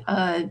really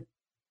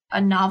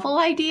a novel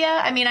idea.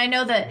 I mean, I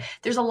know that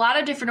there's a lot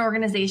of different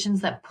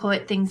organizations that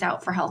put things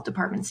out for health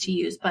departments to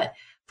use, but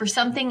for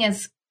something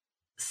as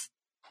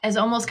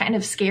almost kind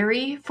of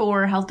scary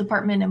for health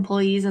department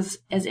employees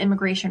as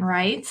immigration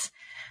rights,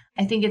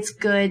 I think it's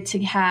good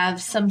to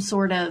have some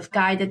sort of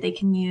guide that they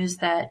can use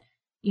that,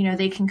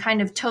 they can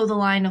kind of toe the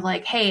line of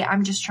like, hey,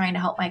 I'm just trying to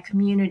help my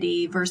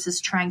community versus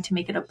trying to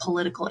make it a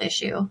political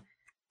issue.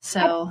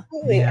 So,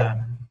 absolutely.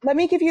 Yeah.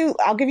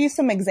 I'll give you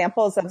some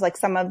examples of like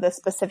some of the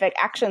specific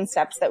action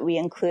steps that we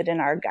include in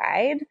our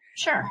guide.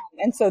 Sure.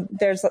 And so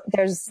there's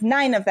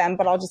 9 of them,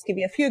 but I'll just give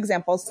you a few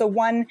examples. So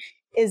one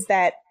is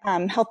that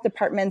health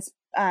departments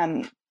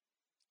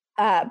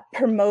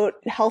promote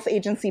health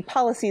agency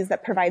policies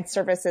that provide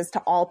services to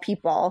all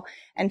people,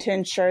 and to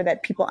ensure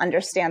that people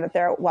understand that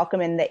they're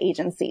welcome in the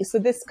agency. So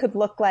this could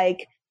look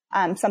like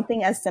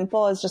something as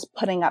simple as just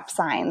putting up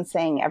signs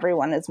saying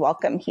everyone is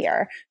welcome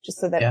here, just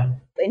so that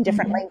in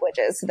different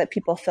languages, so that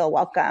people feel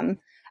welcome.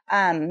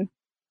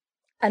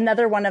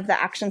 Another one of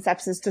the action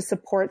steps is to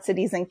support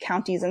cities and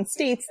counties and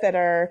states that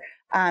are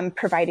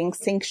providing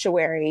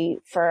sanctuary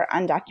for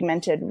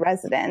undocumented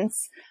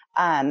residents.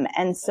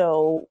 And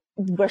so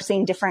we're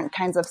seeing different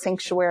kinds of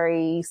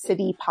sanctuary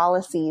city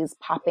policies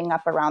popping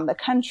up around the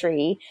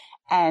country,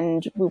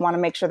 and we want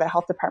to make sure that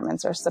health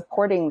departments are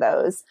supporting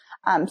those.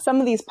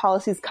 Some of these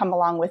policies come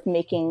along with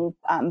making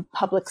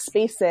public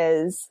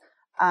spaces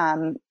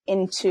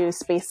into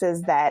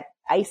spaces that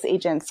ICE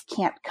agents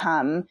can't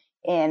come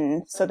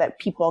in, so that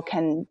people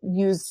can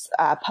use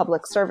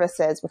public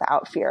services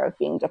without fear of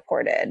being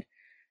deported.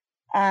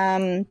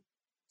 And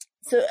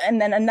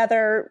then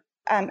another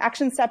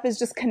action step is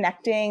just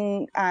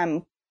connecting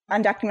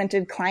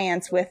undocumented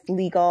clients with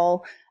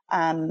legal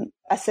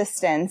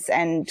assistance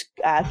and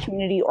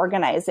community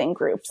organizing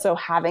groups. So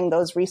having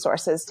those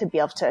resources to be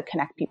able to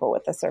connect people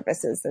with the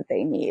services that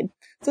they need.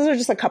 So those are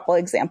just a couple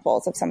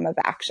examples of some of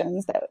the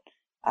actions that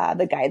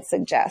the guide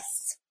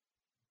suggests.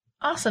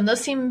 Awesome.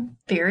 Those seem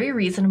very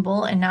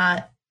reasonable and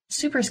not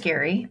super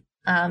scary.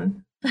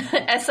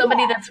 As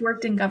somebody that's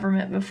worked in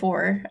government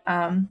before.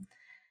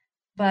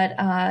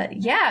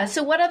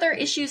 So what other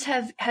issues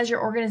has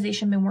your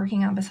organization been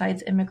working on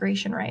besides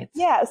immigration rights?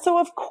 Yeah. So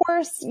of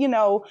course,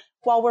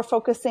 while we're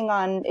focusing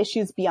on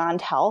issues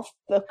beyond health,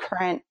 the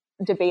current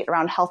debate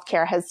around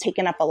healthcare has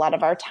taken up a lot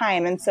of our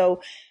time. And so,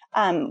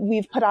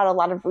 we've put out a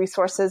lot of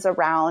resources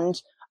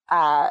around,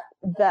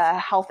 the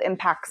health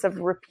impacts of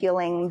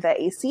repealing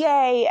the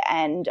ACA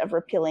and of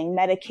repealing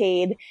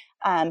Medicaid.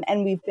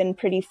 And we've been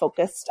pretty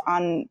focused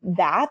on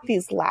that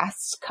these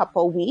last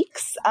couple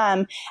weeks.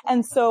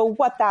 And so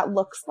what that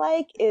looks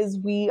like is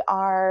we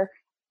are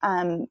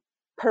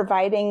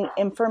providing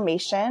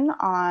information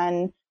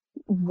on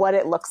what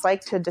it looks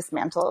like to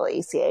dismantle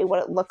ACA,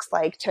 what it looks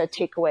like to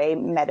take away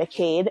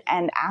Medicaid,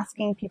 and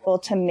asking people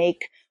to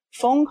make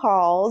phone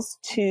calls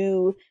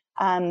to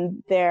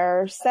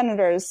their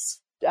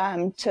senators,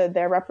 to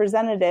their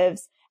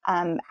representatives,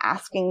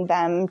 asking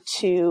them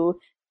to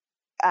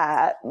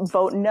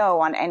vote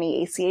no on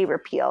any ACA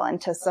repeal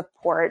and to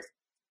support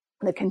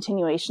the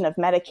continuation of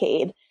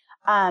Medicaid.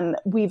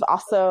 We've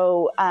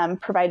also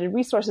provided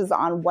resources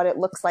on what it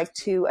looks like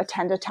to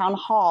attend a town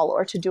hall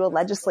or to do a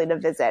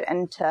legislative visit,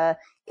 and to,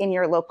 in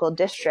your local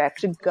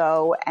district,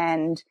 go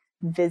and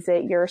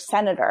visit your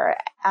senator.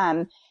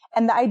 And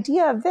the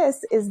idea of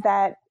this is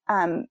that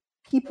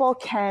people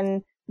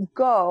can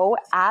go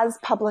as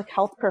public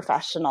health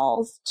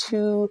professionals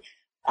to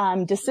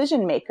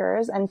decision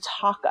makers and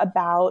talk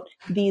about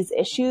these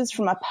issues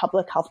from a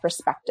public health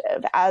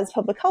perspective. As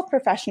public health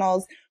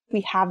professionals,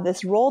 we have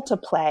this role to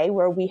play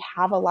where we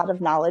have a lot of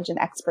knowledge and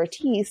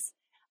expertise.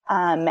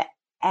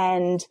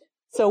 And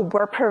so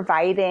we're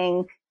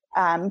providing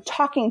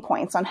talking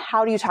points on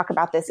how do you talk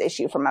about this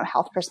issue from a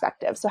health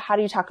perspective. So how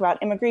do you talk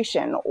about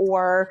immigration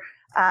or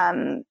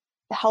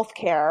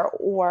healthcare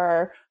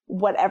or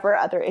whatever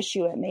other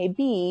issue it may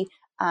be,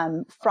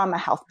 from a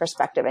health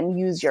perspective, and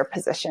use your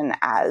position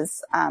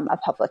as a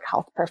public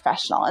health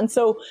professional. And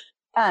so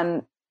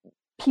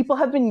people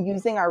have been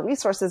using our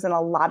resources in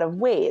a lot of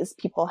ways.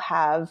 People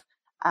have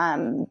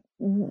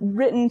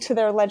written to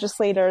their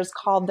legislators,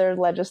 called their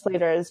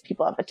legislators.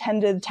 People have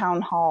attended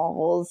town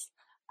halls.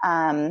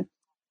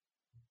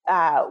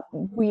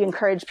 We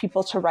encourage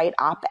people to write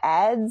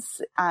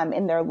op-eds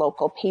in their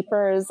local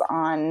papers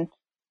on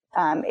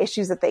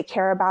issues that they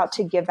care about,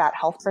 to give that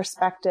health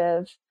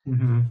perspective.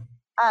 Mm-hmm.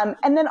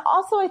 And then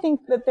also I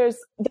think that there's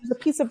a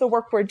piece of the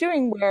work we're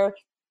doing where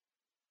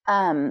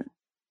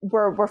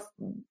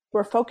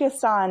we're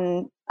focused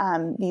on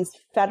these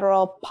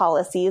federal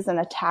policies and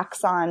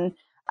attacks on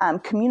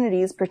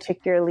communities,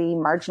 particularly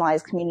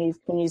marginalized communities,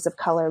 communities of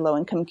color,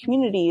 low-income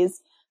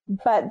communities.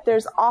 But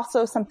there's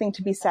also something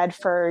to be said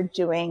for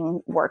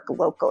doing work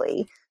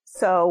locally.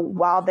 So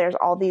while there's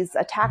all these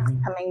attacks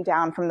coming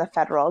down from the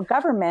federal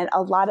government,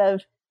 a lot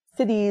of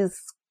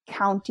cities,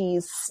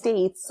 counties,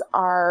 states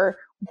are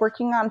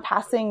working on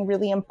passing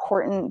really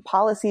important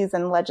policies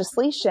and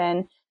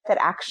legislation that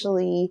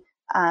actually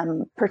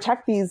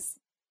protect these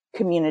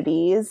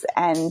communities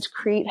and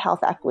create health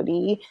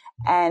equity.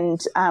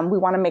 And we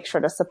want to make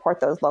sure to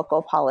support those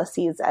local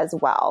policies as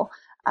well,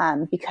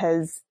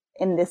 because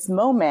in this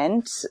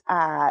moment,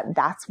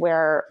 that's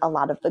where a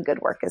lot of the good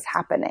work is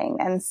happening.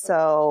 And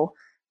so,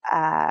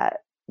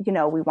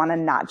 we want to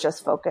not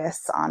just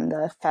focus on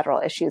the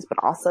federal issues, but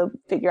also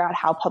figure out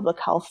how public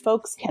health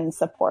folks can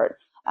support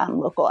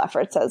local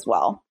efforts as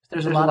well.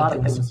 There's a lot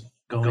of things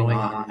going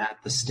on at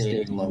the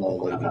state and local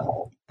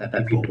level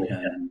that people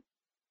can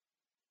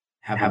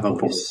have a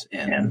voice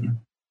in.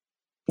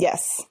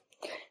 Yes.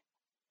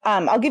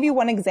 I'll give you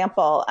one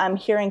example.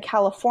 Here in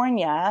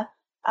California,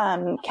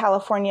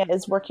 California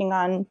is working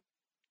on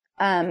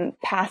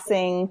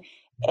passing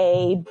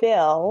a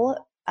bill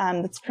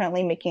that's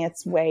currently making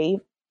its way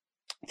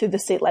through the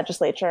state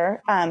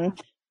legislature.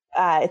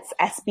 It's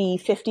SB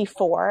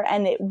 54,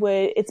 and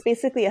it's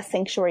basically a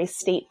sanctuary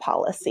state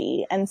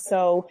policy. And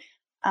so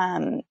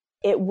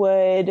it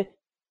would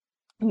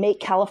make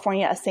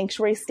California a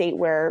sanctuary state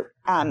where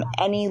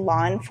any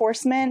law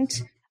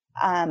enforcement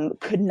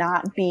could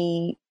not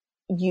be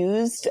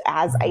used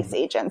as ICE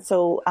agents.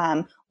 So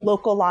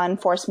local law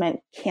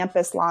enforcement,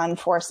 campus law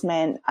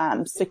enforcement,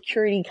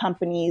 security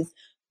companies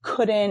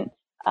couldn't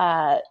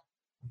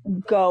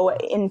go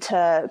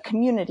into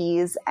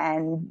communities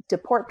and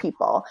deport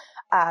people.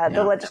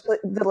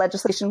 The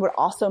legislation would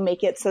also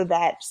make it so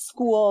that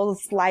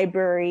schools,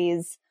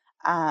 libraries,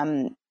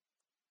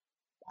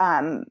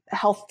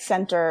 health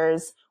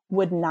centers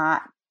would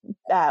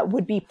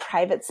be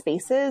private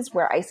spaces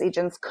where ICE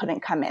agents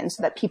couldn't come in,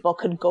 so that people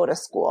could go to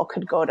school,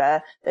 could go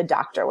to the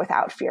doctor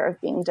without fear of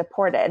being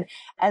deported.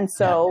 And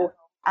so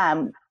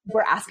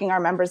we're asking our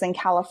members in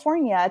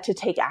California to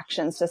take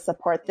actions to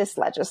support this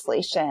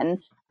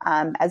legislation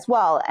as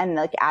well. And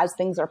as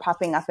things are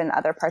popping up in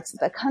other parts of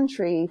the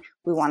country,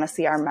 we want to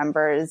see our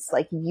members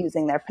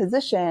using their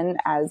position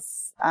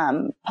as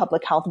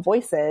public health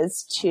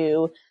voices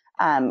to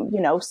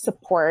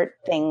support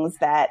things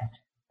that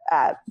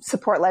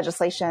support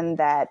legislation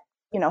that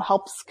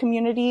helps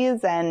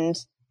communities, and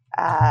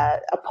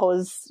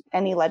oppose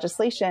any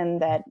legislation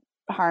that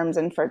harms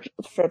and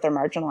further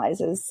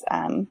marginalizes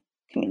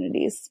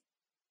communities.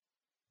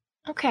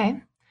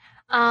 Okay.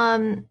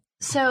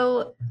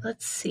 So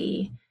let's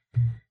see.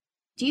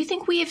 Do you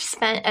think we have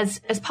spent,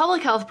 as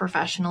public health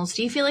professionals,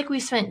 do you feel like we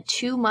spent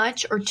too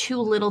much or too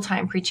little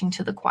time preaching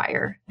to the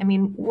choir? I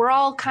mean, we're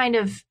all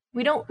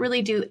we don't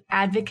really do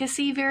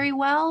advocacy very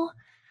well.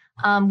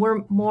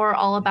 We're more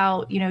all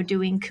about,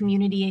 doing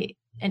community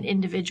and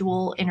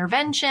individual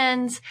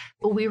interventions,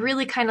 but we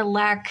really kind of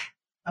lack.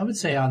 I would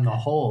say on the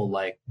whole,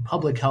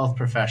 public health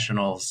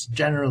professionals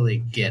generally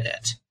get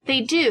it.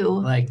 They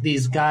do.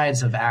 These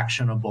guides of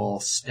actionable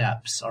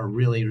steps are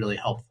really, really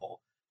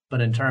helpful.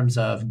 But in terms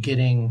of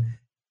getting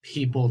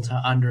people to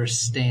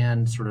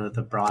understand sort of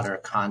the broader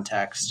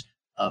context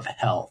of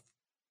health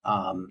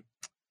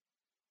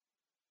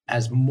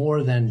as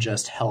more than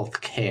just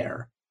health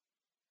care,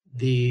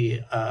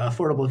 the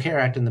Affordable Care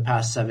Act in the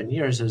past 7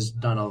 years has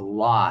done a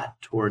lot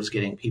towards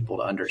getting people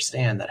to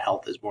understand that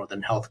health is more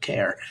than health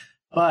care.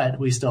 But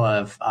we still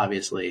have,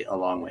 obviously, a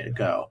long way to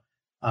go.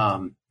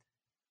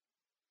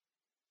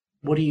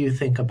 What do you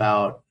think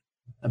about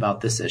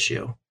this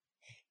issue?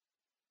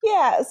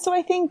 Yeah, so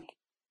I think,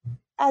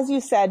 as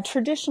you said,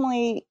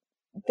 traditionally,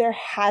 there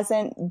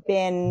hasn't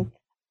been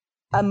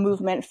a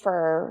movement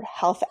for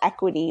health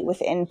equity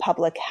within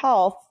public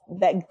health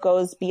that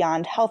goes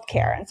beyond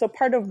healthcare. And so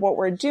part of what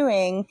we're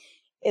doing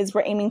is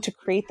we're aiming to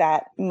create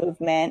that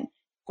movement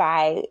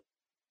by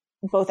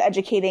both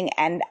educating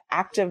and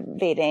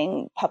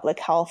activating public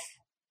health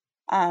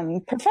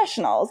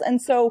professionals.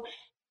 And so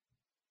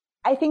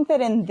I think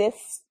that in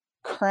this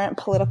current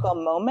political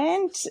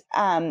moment,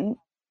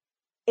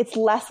 it's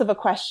less of a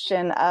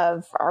question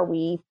of, are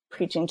we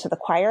preaching to the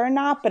choir or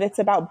not, but it's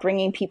about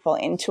bringing people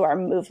into our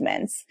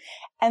movements.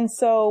 And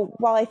so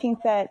while I think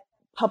that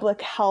public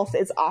health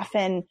is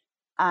often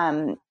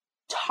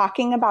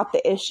talking about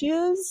the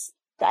issues,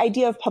 the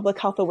idea of Public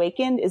Health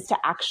Awakened is to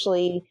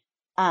actually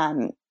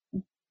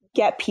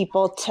get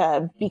people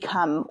to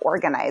become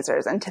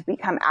organizers and to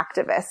become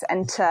activists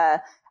and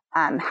to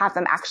have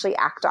them actually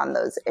act on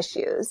those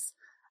issues.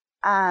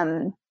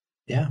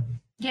 Yeah,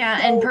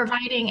 and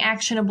providing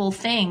actionable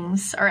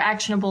things or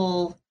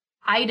actionable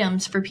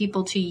items for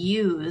people to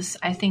use,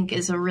 I think,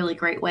 is a really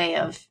great way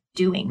of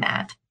doing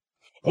that.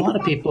 A lot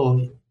of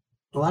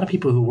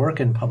people who work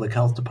in public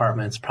health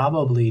departments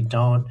probably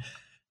don't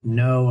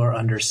know or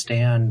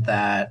understand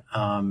that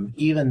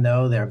even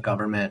though they're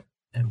government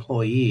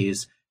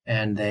employees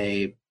and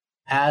they,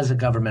 as a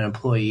government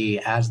employee,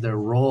 as their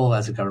role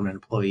as a government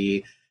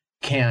employee,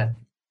 can't,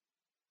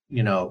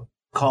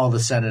 call the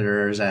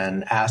senators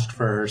and ask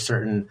for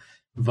certain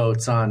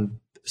votes on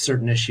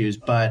certain issues,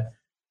 but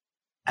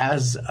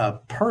as a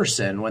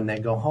person, when they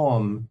go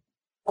home,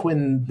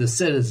 Quinn, the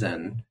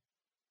citizen,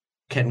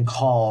 can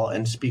call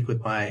and speak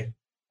with my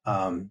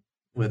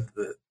with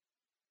the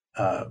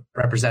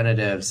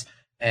representatives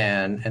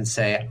and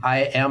say,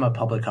 I am a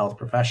public health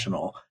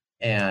professional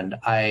and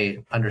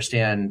I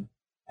understand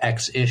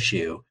X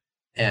issue,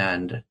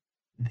 and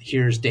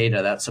here's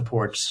data that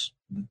supports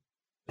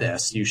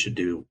this. You should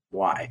do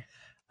Y.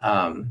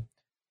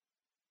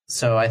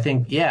 So I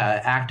think,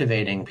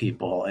 activating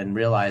people and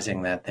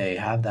realizing that they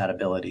have that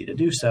ability to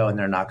do so and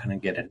they're not going to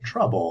get in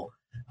trouble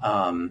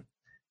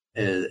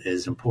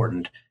is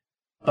important.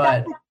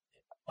 But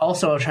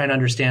also trying to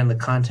understand the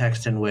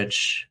context in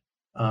which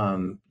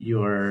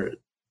your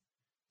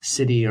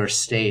city or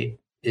state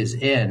is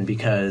in,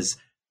 because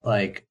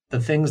like the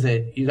things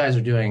that you guys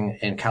are doing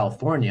in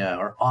California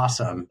are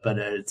awesome, but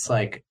it's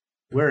like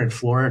we're in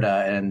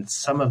Florida and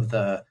some of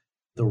the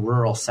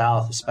rural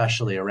South,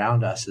 especially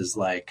around us, is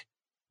like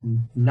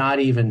not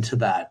even to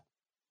that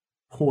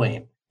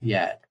point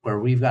yet, where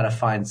we've got to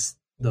find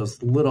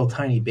those little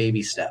tiny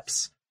baby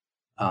steps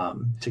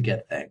to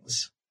get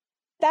things.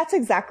 That's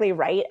exactly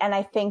right. And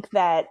I think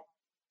that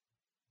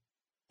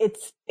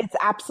it's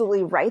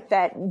absolutely right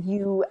that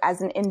you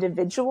as an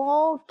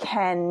individual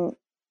can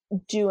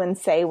do and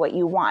say what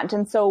you want.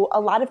 And so a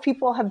lot of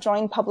people have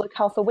joined Public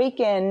Health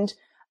Awakened,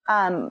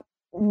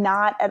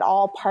 not at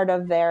all part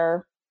of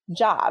their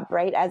job,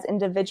 right? As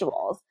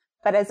individuals,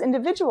 but as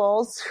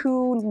individuals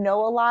who know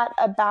a lot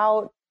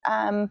about,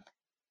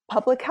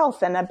 public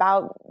health and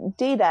about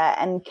data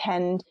and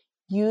can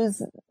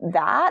use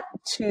that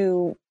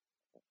to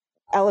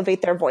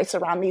elevate their voice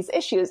around these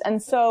issues.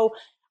 And so,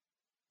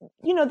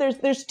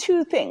 there's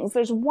two things.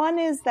 There's one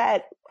is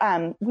that,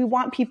 we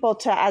want people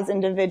to, as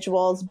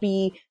individuals,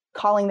 be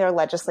calling their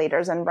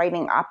legislators and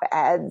writing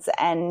op-eds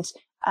and,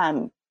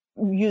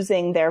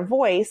 using their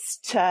voice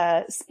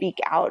to speak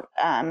out,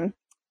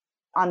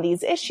 on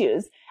these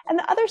issues. And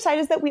the other side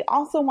is that we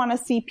also want to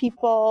see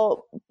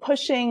people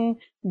pushing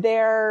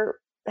their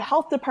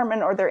health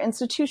department or their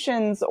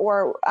institutions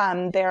or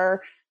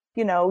their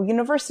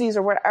universities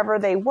or wherever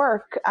they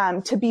work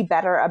to be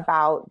better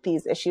about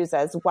these issues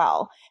as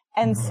well.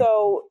 And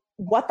so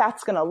what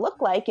that's going to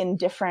look like in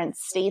different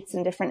states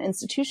and different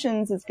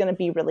institutions is going to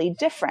be really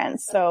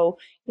different. So,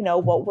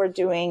 what we're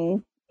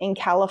doing in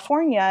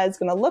California is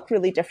going to look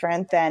really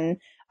different than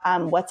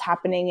what's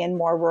happening in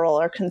more rural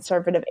or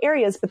conservative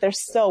areas, but there's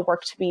still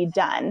work to be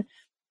done.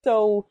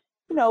 So,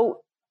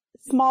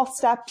 small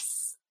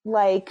steps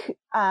like,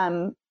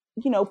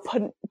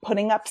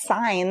 putting up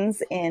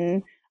signs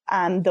in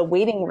the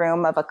waiting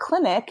room of a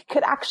clinic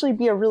could actually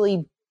be a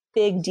really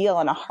big deal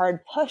and a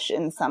hard push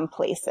in some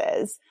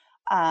places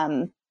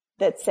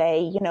that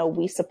say,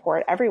 we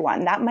support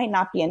everyone. That might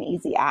not be an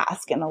easy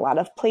ask in a lot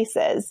of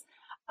places.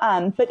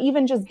 But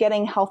even just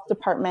getting health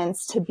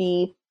departments to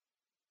be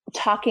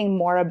talking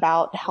more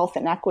about health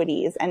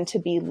inequities and to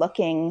be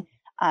looking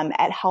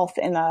at health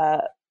in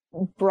a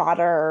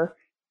broader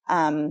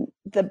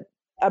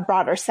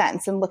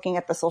sense and looking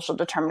at the social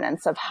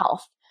determinants of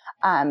health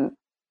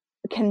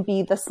can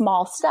be the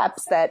small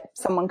steps that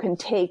someone can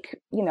take,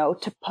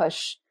 to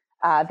push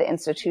the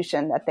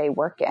institution that they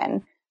work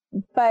in.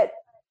 But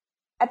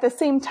at the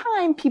same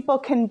time,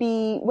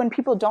 when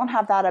people don't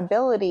have that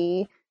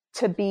ability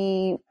to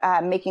be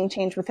making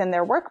change within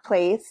their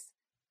workplace,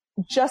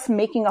 just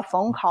making a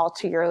phone call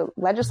to your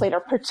legislator,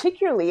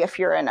 particularly if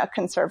you're in a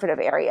conservative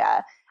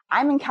area.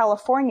 I'm in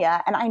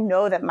California and I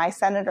know that my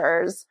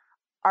senators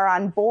are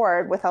on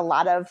board with a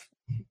lot of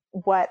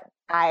what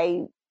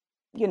I,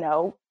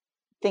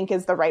 think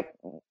is the right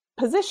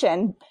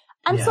position.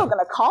 I'm still going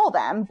to call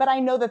them, but I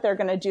know that they're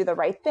going to do the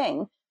right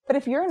thing. But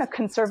if you're in a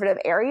conservative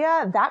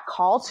area, that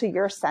call to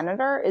your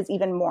senator is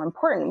even more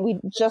important. We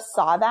just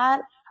saw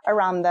that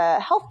around the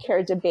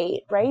healthcare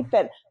debate, right?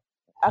 That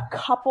a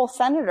couple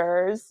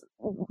senators,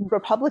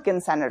 Republican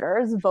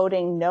senators,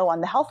 voting no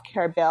on the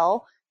healthcare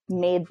bill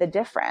made the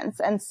difference.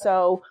 And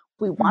so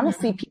we want to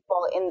see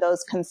people in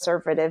those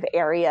conservative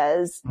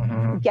areas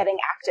getting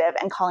active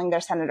and calling their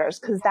senators,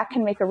 because that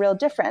can make a real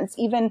difference.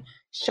 Even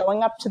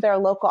showing up to their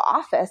local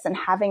office and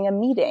having a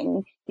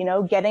meeting,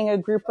 getting a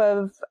group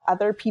of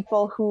other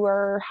people who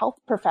are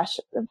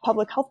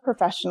public health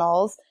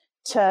professionals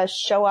to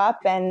show up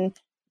and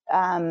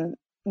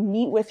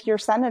meet with your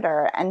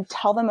senator and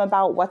tell them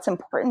about what's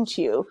important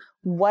to you.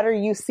 What are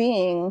you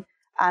seeing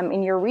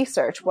in your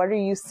research? What are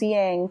you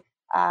seeing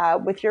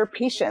with your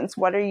patients?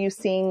 What are you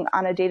seeing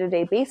on a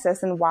day-to-day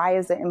basis? And why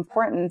is it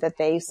important that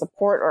they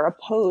support or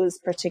oppose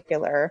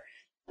particular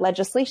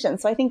legislation?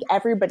 So I think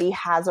everybody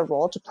has a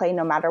role to play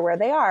no matter where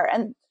they are.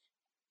 And,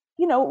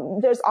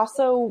 there's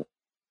also,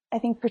 I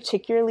think,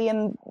 particularly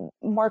in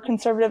more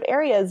conservative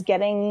areas,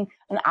 getting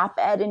an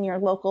op-ed in your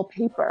local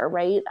paper,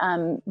 right?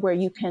 Where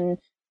you can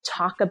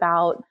talk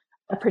about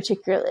a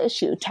particular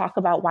issue, talk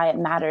about why it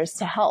matters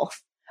to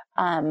health.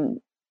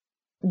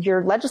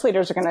 Your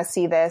legislators are going to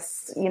see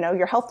this,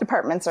 your health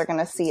departments are going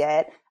to see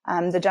it.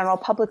 The general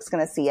public's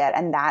going to see it.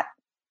 And that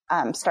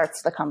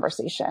starts the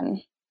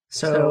conversation.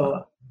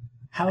 So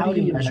how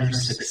do you measure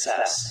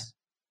success?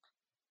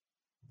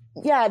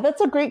 Yeah,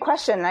 that's a great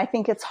question. I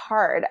think it's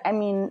hard. I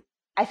mean,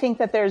 I think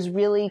that there's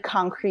really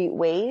concrete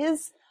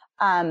ways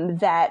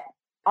that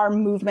our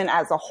movement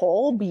as a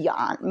whole,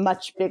 beyond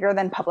much bigger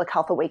than Public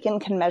Health Awaken,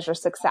 can measure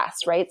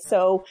success, right?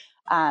 So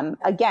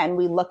again,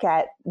 we look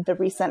at the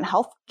recent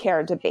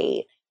healthcare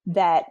debate,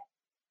 that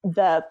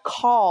the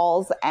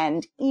calls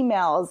and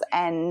emails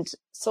and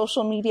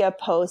social media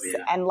posts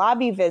and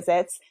lobby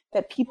visits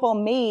that people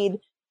made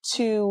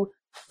to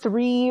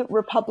 3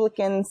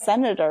 Republican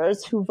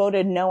senators who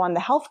voted no on the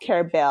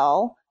healthcare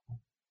bill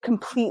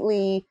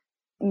completely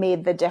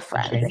made the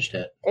difference.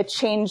 It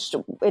changed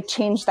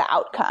the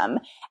outcome.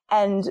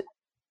 And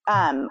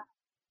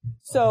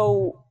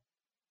so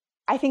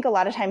I think a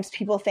lot of times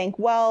people think,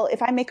 well,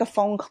 if I make a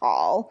phone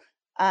call,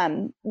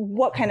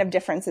 what kind of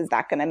difference is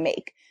that going to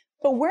make?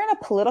 But we're in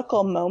a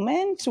political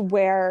moment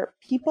where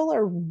people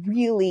are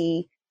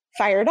really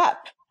fired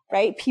up,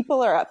 right?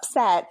 People are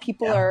upset.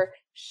 People are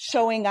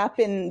showing up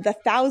in the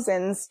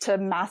thousands to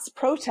mass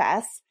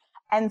protests.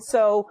 And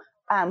so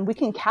we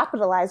can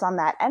capitalize on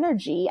that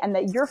energy, and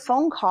that your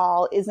phone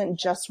call isn't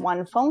just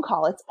one phone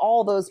call. It's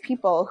all those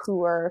people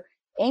who are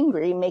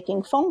angry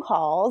making phone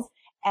calls,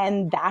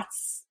 and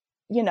that's,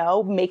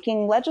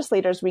 making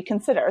legislators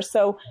reconsider.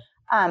 So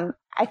I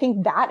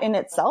think that in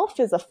itself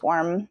is a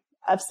form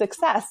of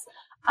success.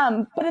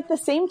 But at the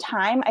same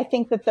time, I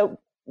think that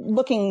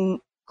looking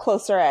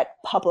closer at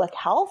public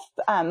health,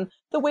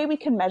 the way we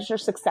can measure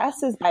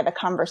success is by the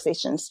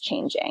conversations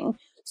changing.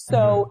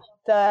 So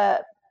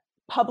the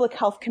public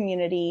health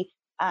community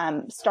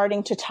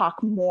starting to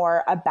talk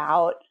more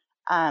about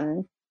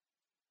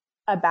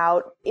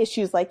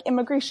issues like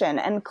immigration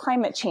and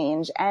climate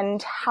change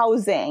and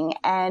housing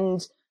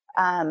and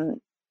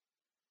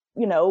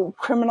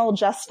criminal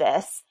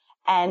justice,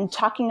 and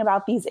talking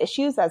about these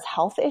issues as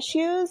health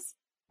issues.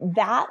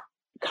 That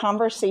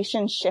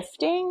conversation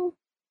shifting,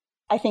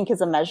 I think,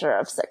 is a measure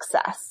of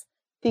success.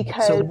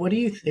 Because so what do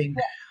you think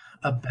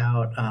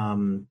about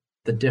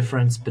the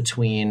difference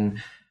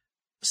between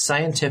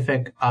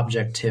scientific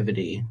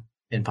objectivity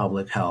in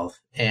public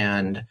health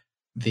and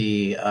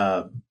the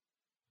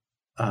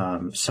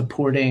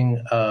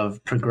supporting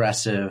of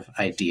progressive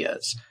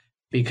ideas?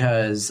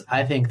 Because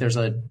I think there's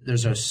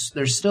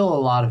still a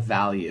lot of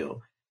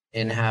value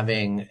in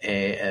having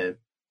a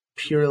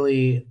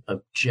purely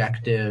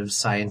objective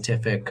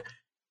scientific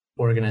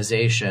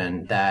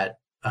organization that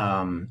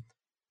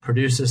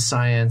produces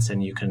science,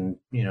 and you can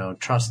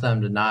trust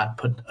them to not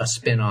put a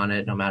spin on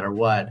it no matter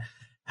what.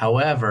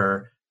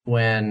 However,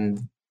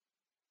 when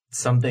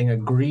something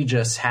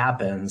egregious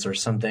happens, or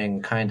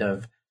something kind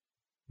of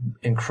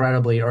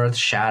incredibly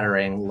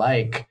earth-shattering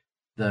like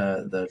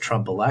the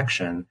Trump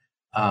election,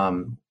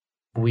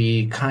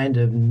 we kind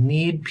of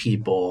need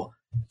people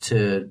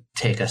to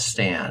take a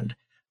stand.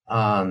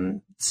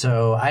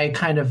 So I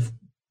kind of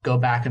go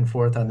back and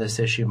forth on this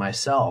issue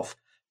myself,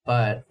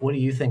 but what do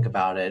you think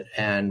about it?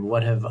 And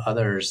what have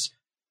others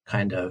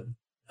kind of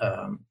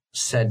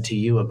said to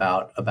you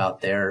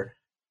about their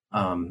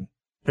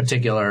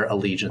particular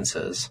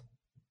allegiances?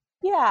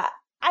 Yeah,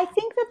 I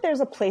think that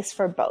there's a place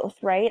for both,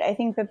 right? I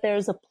think that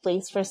there's a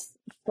place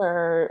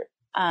for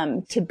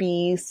to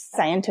be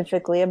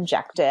scientifically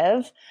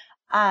objective.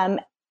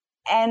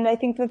 And I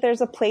think that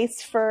there's a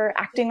place for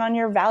acting on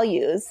your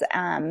values.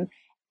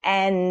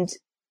 And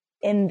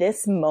in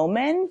this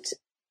moment,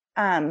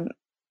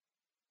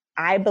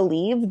 I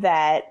believe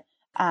that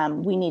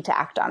we need to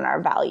act on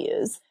our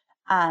values.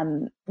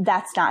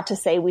 That's not to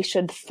say we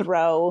should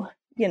throw,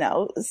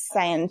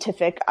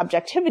 scientific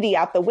objectivity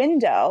out the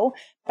window,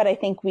 but I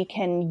think we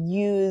can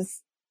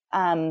use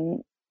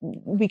the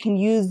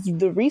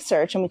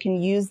research and we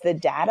can use the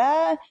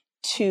data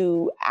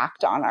to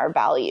act on our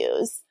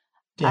values.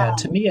 Yeah,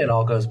 to me, it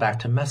all goes back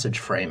to message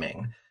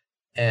framing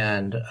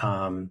and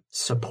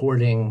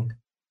supporting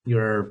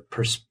your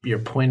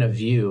point of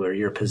view or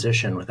your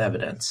position with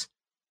evidence.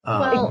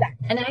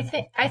 Exactly. And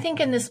I think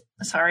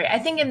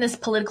in this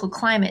political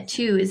climate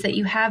too, is that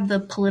you have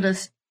the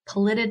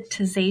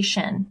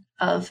politicization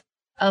of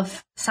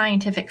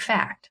scientific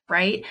fact,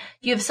 right?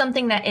 You have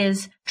something that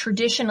is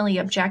traditionally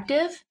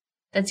objective,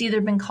 that's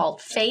either been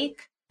called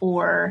fake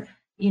or,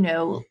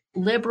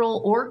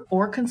 liberal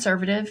or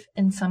conservative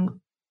in some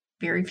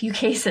very few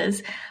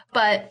cases.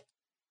 But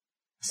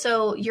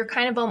so you're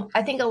kind of,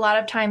 I think a lot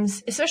of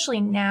times,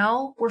 especially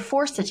now, we're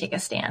forced to take a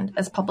stand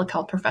as public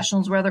health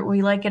professionals, whether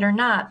we like it or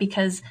not,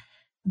 because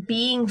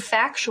being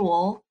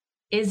factual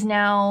is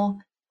now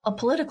a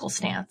political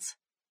stance.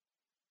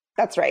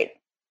 That's right.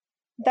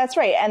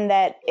 And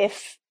that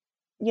if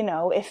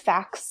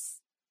facts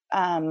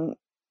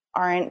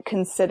aren't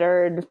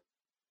considered,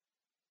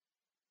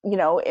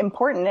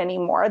 important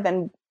anymore,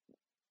 then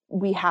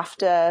we have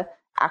to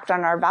act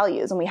on our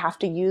values and we have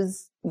to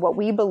use what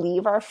we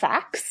believe are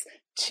facts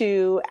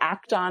to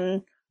act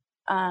on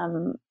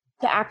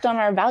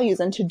our values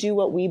and to do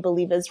what we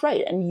believe is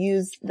right and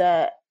use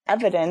the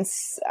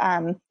evidence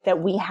that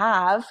we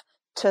have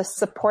to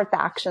support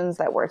the actions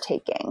that we're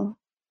taking.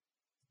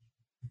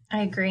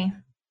 I agree.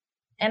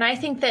 And I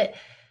think that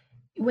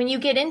when you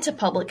get into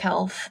public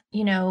health,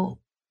 I know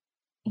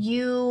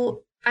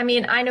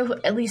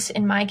at least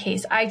in my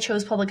case, I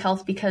chose public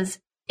health because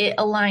it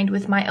aligned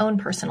with my own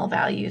personal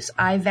values.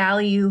 I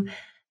value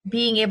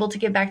being able to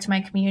give back to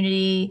my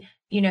community,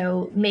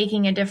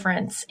 making a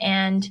difference.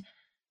 And,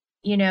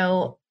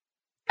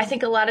 I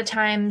think a lot of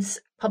times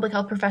public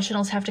health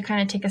professionals have to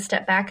kind of take a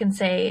step back and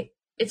say,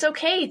 it's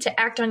okay to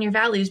act on your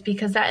values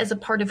because that is a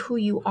part of who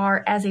you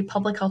are as a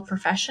public health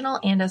professional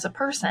and as a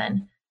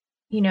person.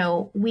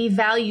 We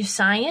value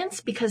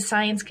science because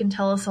science can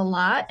tell us a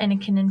lot and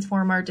it can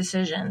inform our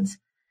decisions.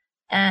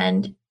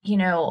 And,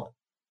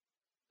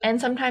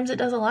 and sometimes it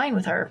does align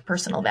with our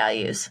personal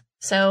values.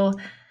 So,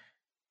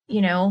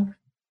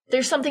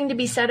 there's something to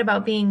be said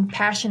about being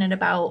passionate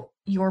about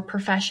your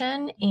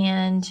profession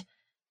and,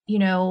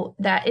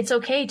 that it's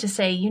okay to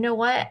say, you know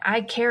what,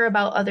 I care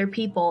about other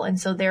people. And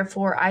so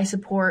therefore I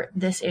support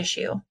this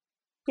issue.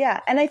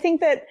 Yeah. And I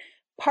think that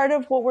part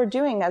of what we're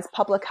doing as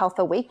Public Health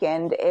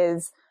Awakened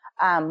is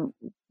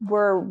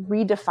we're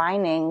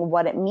redefining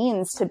what it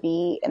means to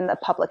be in the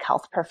public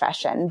health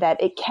profession,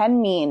 that it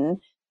can mean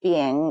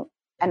being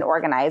an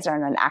organizer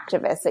and an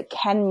activist. It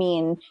can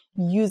mean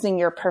using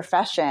your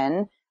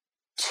profession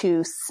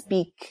to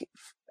speak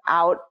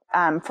out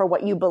for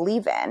what you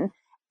believe in.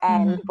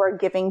 And we're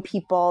giving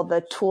people the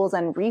tools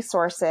and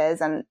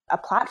resources and a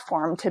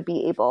platform to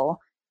be able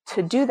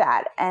to do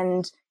that.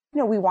 And,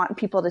 we want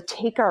people to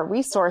take our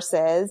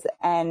resources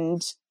and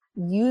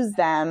use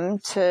them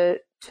to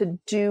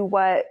do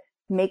what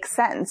makes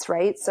sense,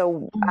 right?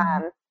 So,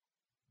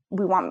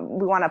 we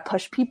want to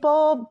push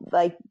people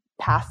like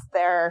past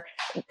their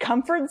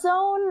comfort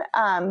zone.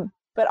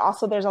 But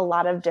also there's a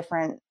lot of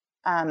different,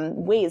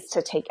 ways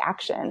to take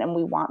action, and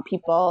we want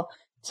people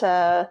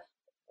to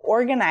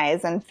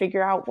organize and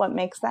figure out what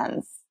makes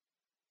sense.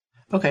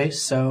 Okay.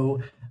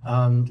 So,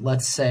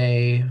 let's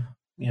say,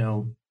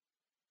 you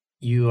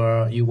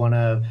want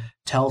to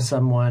tell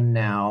someone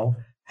now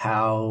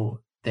how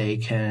they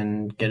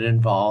can get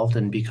involved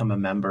and become a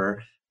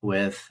member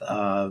with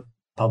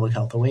Public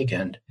Health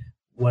Awakened.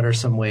 What are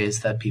some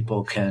ways that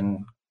people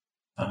can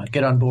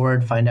get on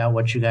board, find out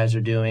what you guys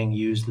are doing,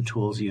 use the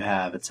tools you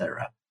have,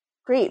 etc.?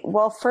 Great.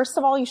 Well, first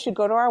of all, you should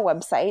go to our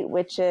website,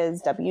 which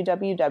is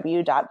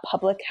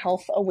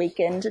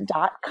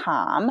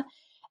www.publichealthawakened.com.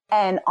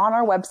 And on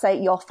our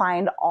website, you'll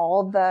find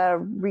all the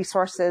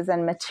resources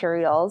and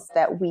materials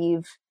that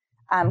we've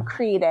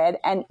created.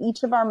 And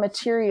each of our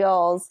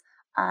materials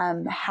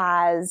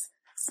has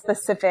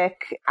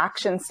specific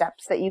action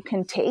steps that you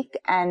can take.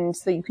 And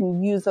so you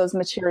can use those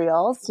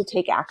materials to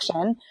take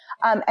action.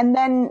 And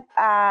then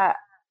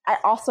I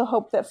also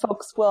hope that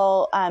folks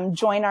will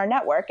join our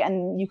network,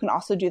 and you can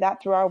also do that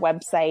through our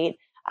website.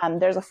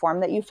 There's a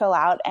form that you fill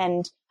out,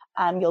 and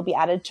you'll be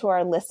added to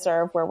our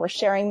listserv where we're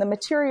sharing the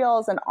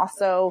materials and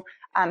also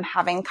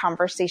having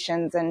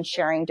conversations and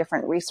sharing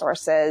different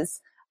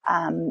resources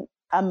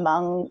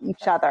among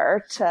each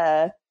other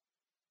to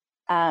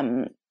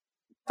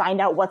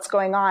find out what's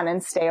going on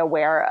and stay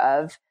aware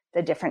of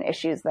the different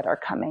issues that are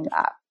coming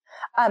up.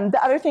 The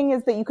other thing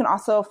is that you can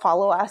also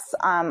follow us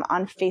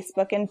on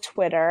Facebook and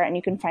Twitter, and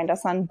you can find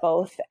us on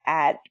both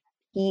at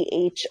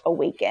PH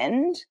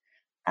Awakened.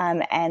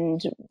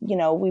 And,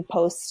 we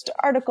post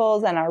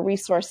articles and our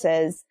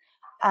resources.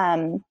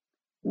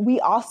 We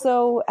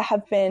also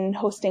have been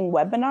hosting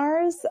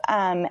webinars,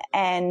 and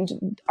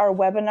our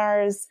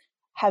webinars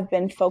have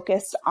been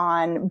focused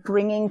on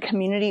bringing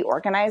community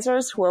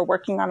organizers who are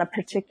working on a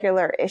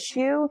particular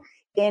issue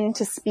in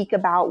to speak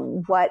about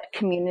what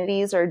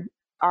communities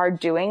are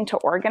doing to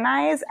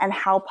organize and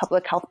how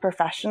public health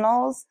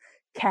professionals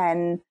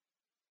can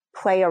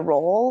play a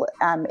role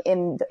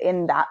in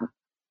that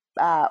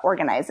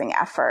organizing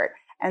effort.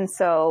 And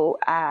so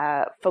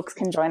folks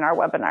can join our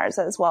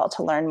webinars as well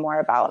to learn more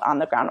about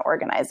on-the-ground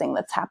organizing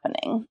that's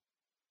happening.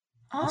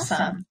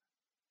 Awesome.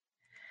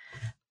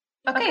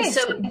 Okay,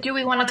 so do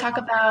we want to talk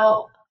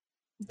about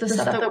the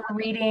stuff that we're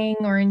reading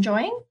or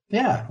enjoying?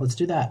 Yeah, let's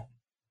do that.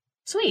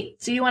 Sweet.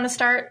 So you want to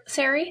start,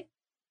 Sari?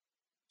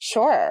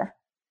 Sure.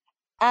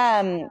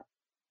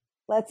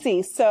 Let's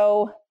see.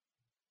 So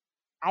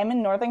I'm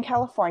in Northern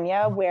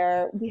California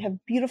where we have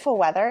beautiful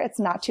weather. It's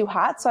not too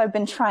hot. So I've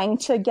been trying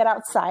to get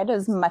outside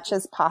as much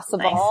as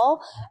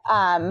possible.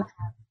 Nice.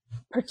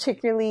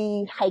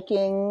 Particularly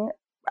hiking,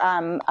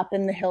 up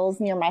in the hills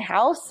near my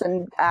house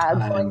and,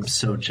 I'm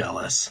so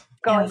jealous.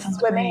 Going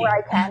swimming where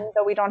I can,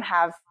 though we don't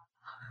have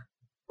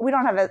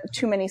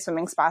too many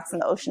swimming spots and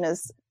the ocean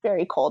is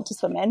very cold to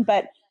swim in.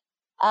 But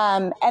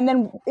and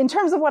then in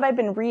terms of what I've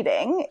been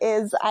reading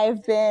is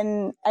I've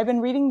been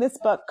reading this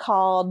book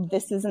called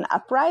This Is an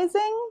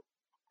Uprising.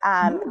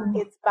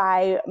 It's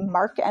by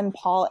Mark and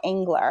Paul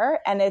Engler,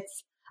 and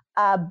it's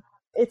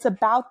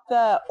about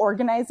the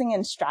organizing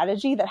and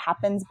strategy that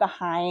happens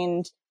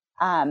behind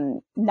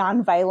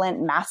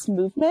nonviolent mass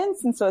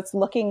movements. And so it's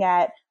looking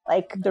at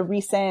like the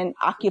recent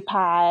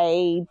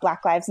Occupy,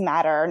 Black Lives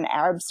Matter, and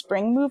Arab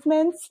Spring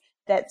movements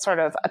that sort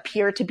of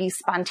appear to be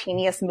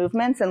spontaneous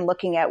movements, and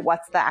looking at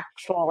what's the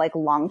actual like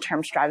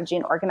long-term strategy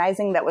and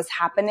organizing that was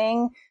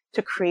happening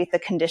to create the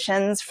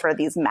conditions for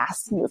these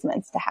mass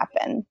movements to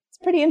happen. It's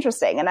pretty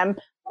interesting. And I'm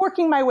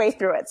working my way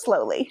through it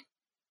slowly.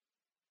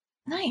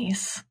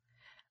 Nice.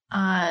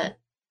 What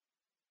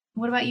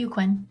about you,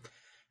 Quinn?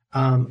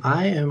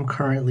 I am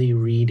currently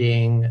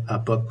reading a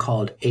book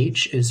called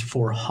H is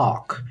for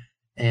Hawk,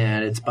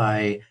 and it's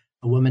by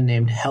a woman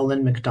named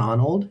Helen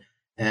MacDonald,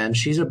 and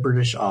she's a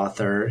British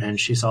author, and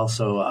she's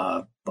also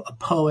a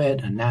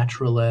poet, a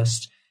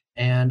naturalist,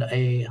 and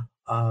a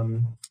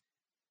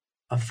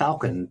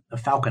falconer.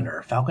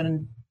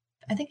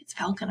 I think it's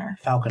falconer.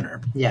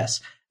 Falconer,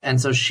 yes.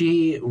 And so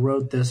she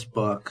wrote this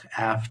book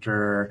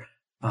after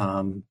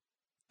the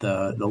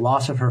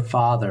loss of her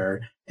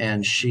father,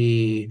 and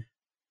she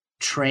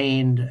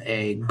trained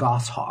a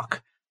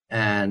goshawk,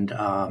 and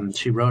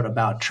she wrote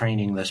about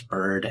training this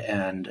bird,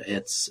 and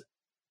it's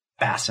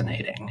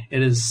fascinating.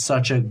 It is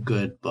such a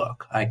good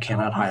book. I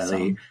cannot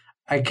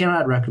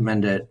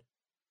recommend it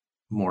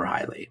more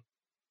highly.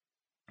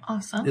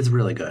 Awesome. It's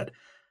really good.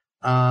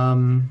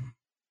 Yeah.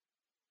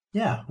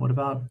 What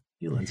about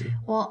you, Lindsay?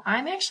 Well,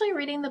 I'm actually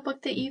reading the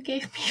book that you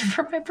gave me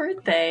for my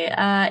birthday.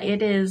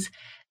 It is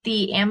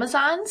The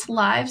Amazons,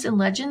 Lives and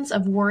Legends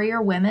of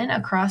Warrior Women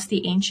Across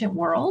the Ancient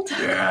World.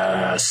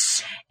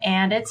 Yes.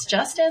 And it's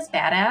just as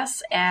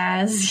badass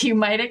as you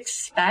might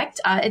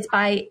expect. It's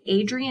by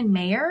Adrienne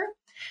Mayer.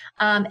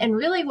 And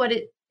really what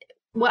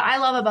I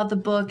love about the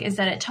book is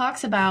that it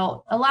talks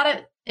about a lot of,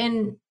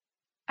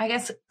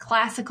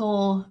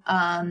 classical,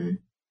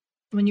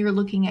 when you're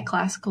looking at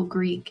classical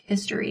Greek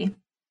history,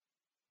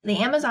 the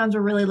Amazons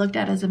were really looked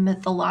at as a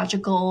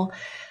mythological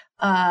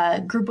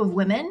group of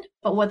women,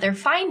 but what they're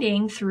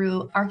finding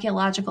through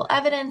archaeological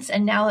evidence,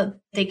 and now that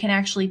they can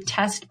actually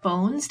test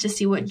bones to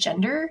see what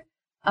gender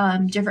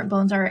different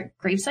bones are at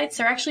grave sites,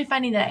 they're actually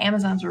finding that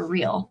Amazons were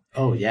real.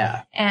 Oh,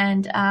 yeah.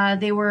 And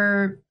they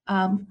were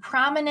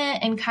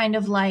prominent in kind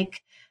of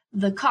like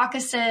the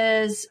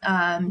Caucasus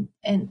and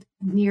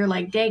near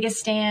like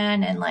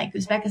Dagestan and like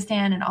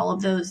Uzbekistan and all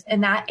of those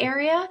in that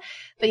area.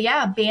 But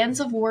yeah,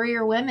 bands of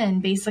warrior women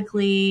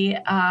basically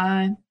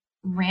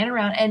ran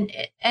around,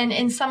 and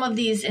in some of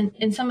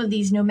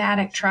these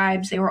nomadic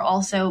tribes, they were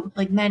also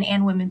like men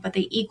and women, but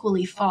they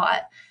equally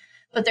fought.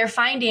 But they're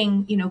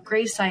finding,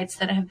 grave sites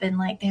that have been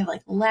like, they have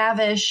like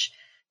lavish,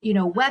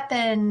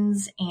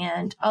 weapons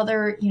and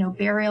other,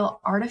 burial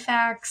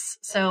artifacts.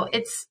 So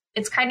it's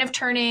kind of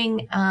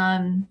turning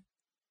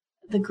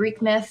the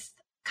Greek myth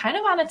kind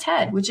of on its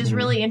head, which is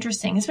really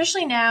interesting,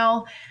 especially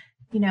now,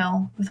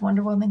 with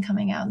Wonder Woman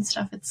coming out and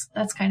stuff.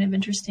 That's kind of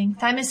interesting.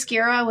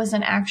 Themyscira was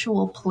an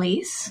actual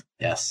place.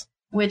 Yes.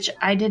 Which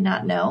I did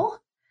not know.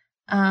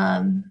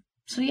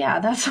 So yeah,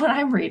 that's what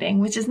I'm reading,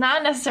 which is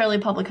not necessarily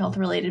public health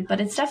related, but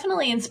it's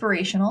definitely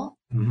inspirational.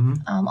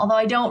 Mm-hmm. Although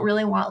I don't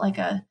really want like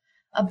a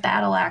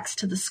battle axe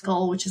to the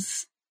skull, which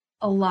is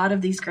a lot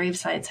of these grave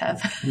sites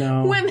have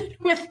women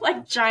with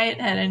like giant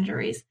head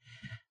injuries.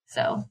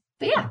 So,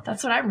 but yeah,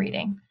 that's what I'm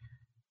reading.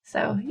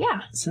 So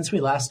yeah. Since we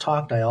last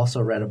talked, I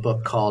also read a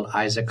book called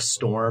Isaac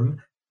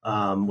Storm,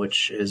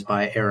 which is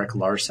by Eric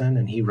Larson,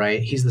 and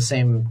he's the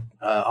same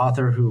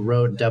author who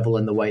wrote Devil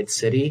in the White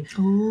City.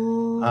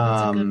 Ooh,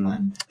 that's a good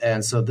one.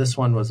 And so this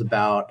one was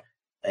about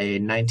a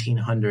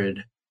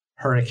 1900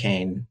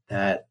 hurricane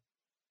that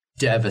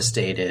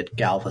devastated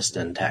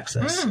Galveston,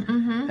 Texas.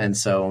 Mm-hmm. And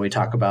so when we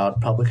talk about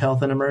public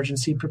health and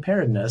emergency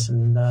preparedness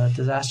and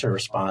disaster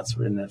response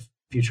in the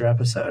future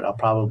episode, I'll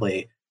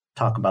probably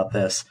talk about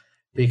this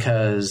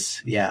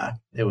because, yeah,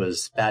 it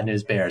was bad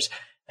news bears.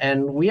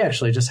 And we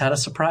actually just had a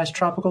surprise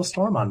tropical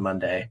storm on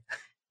Monday.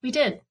 We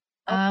did.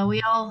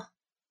 We all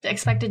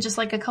expected just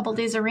like a couple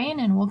days of rain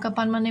and woke up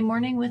on Monday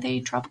morning with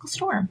a tropical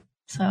storm.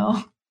 So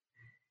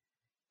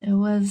it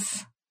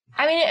was,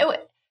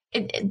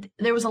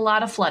 there was a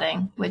lot of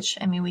flooding, which,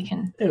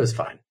 it was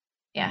fine.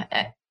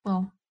 Yeah.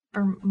 Well,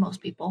 for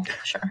most people,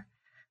 sure.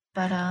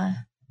 But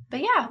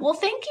yeah, well,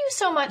 thank you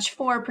so much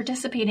for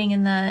participating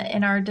in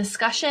our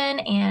discussion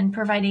and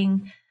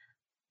providing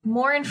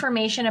more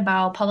information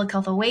about Public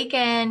Health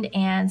Awakened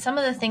and some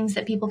of the things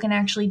that people can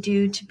actually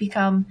do to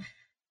become,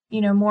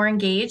 more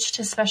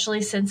engaged,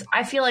 especially since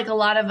I feel like a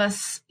lot of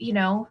us,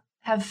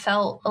 have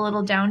felt a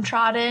little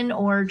downtrodden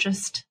or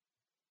just,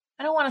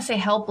 I don't want to say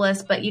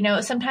helpless, but,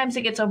 sometimes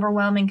it gets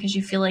overwhelming because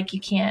you feel like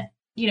you can't,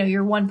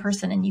 you're one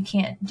person and you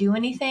can't do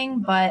anything.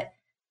 But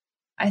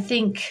I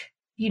think,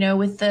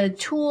 with the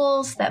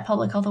tools that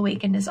Public Health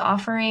Awakened is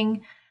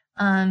offering,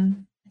 I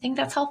think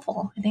that's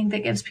helpful. I think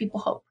that gives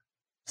people hope.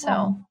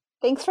 So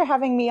thanks for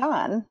having me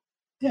on.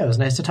 Yeah, it was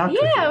nice to talk to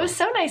you. Yeah, it was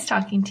so nice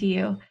talking to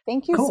you.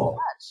 Thank you so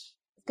much.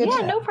 Good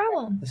yeah, no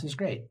problem. This is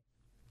great.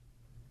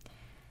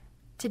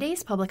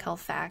 Today's public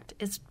health fact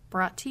is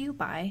brought to you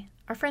by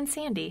our friend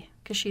Sandy,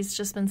 because she's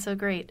just been so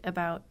great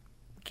about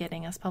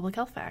getting us public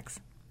health facts.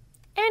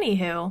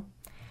 Anywho,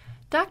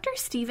 Dr.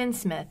 Stephen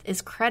Smith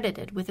is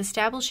credited with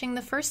establishing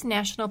the first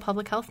national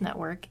public health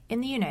network in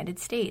the United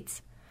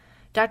States.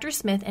 Dr.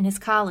 Smith and his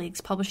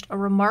colleagues published a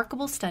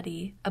remarkable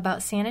study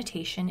about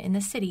sanitation in the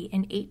city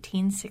in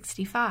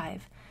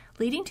 1865,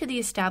 leading to the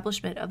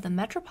establishment of the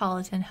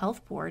Metropolitan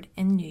Health Board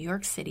in New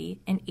York City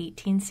in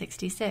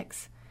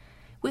 1866.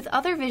 With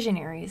other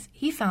visionaries,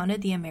 he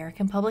founded the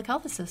American Public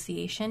Health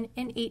Association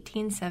in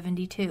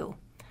 1872.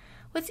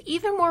 What's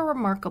even more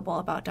remarkable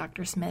about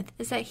Dr. Smith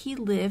is that he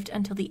lived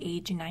until the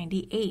age of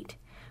 98,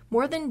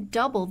 more than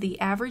double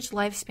the average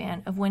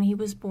lifespan of when he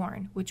was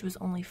born, which was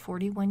only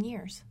 41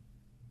 years.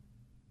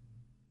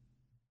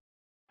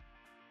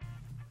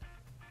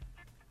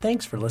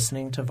 Thanks for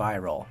listening to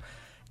Viral.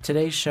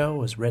 Today's show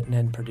was written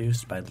and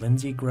produced by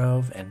Lindsay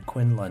Grove and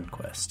Quinn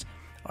Lundquist.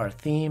 Our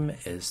theme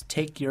is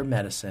Take Your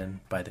Medicine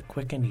by the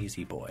Quick and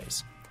Easy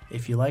Boys.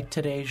 If you like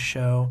today's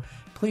show,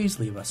 please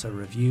leave us a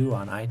review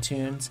on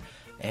iTunes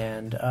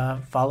and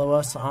follow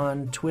us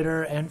on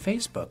Twitter and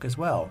Facebook as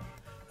well.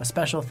 A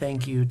special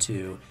thank you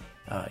to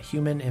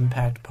Human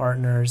Impact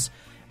Partners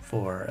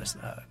for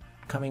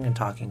coming and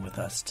talking with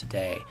us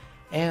today.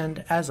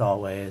 And as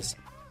always,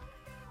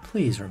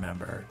 please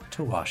remember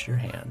to wash your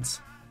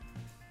hands.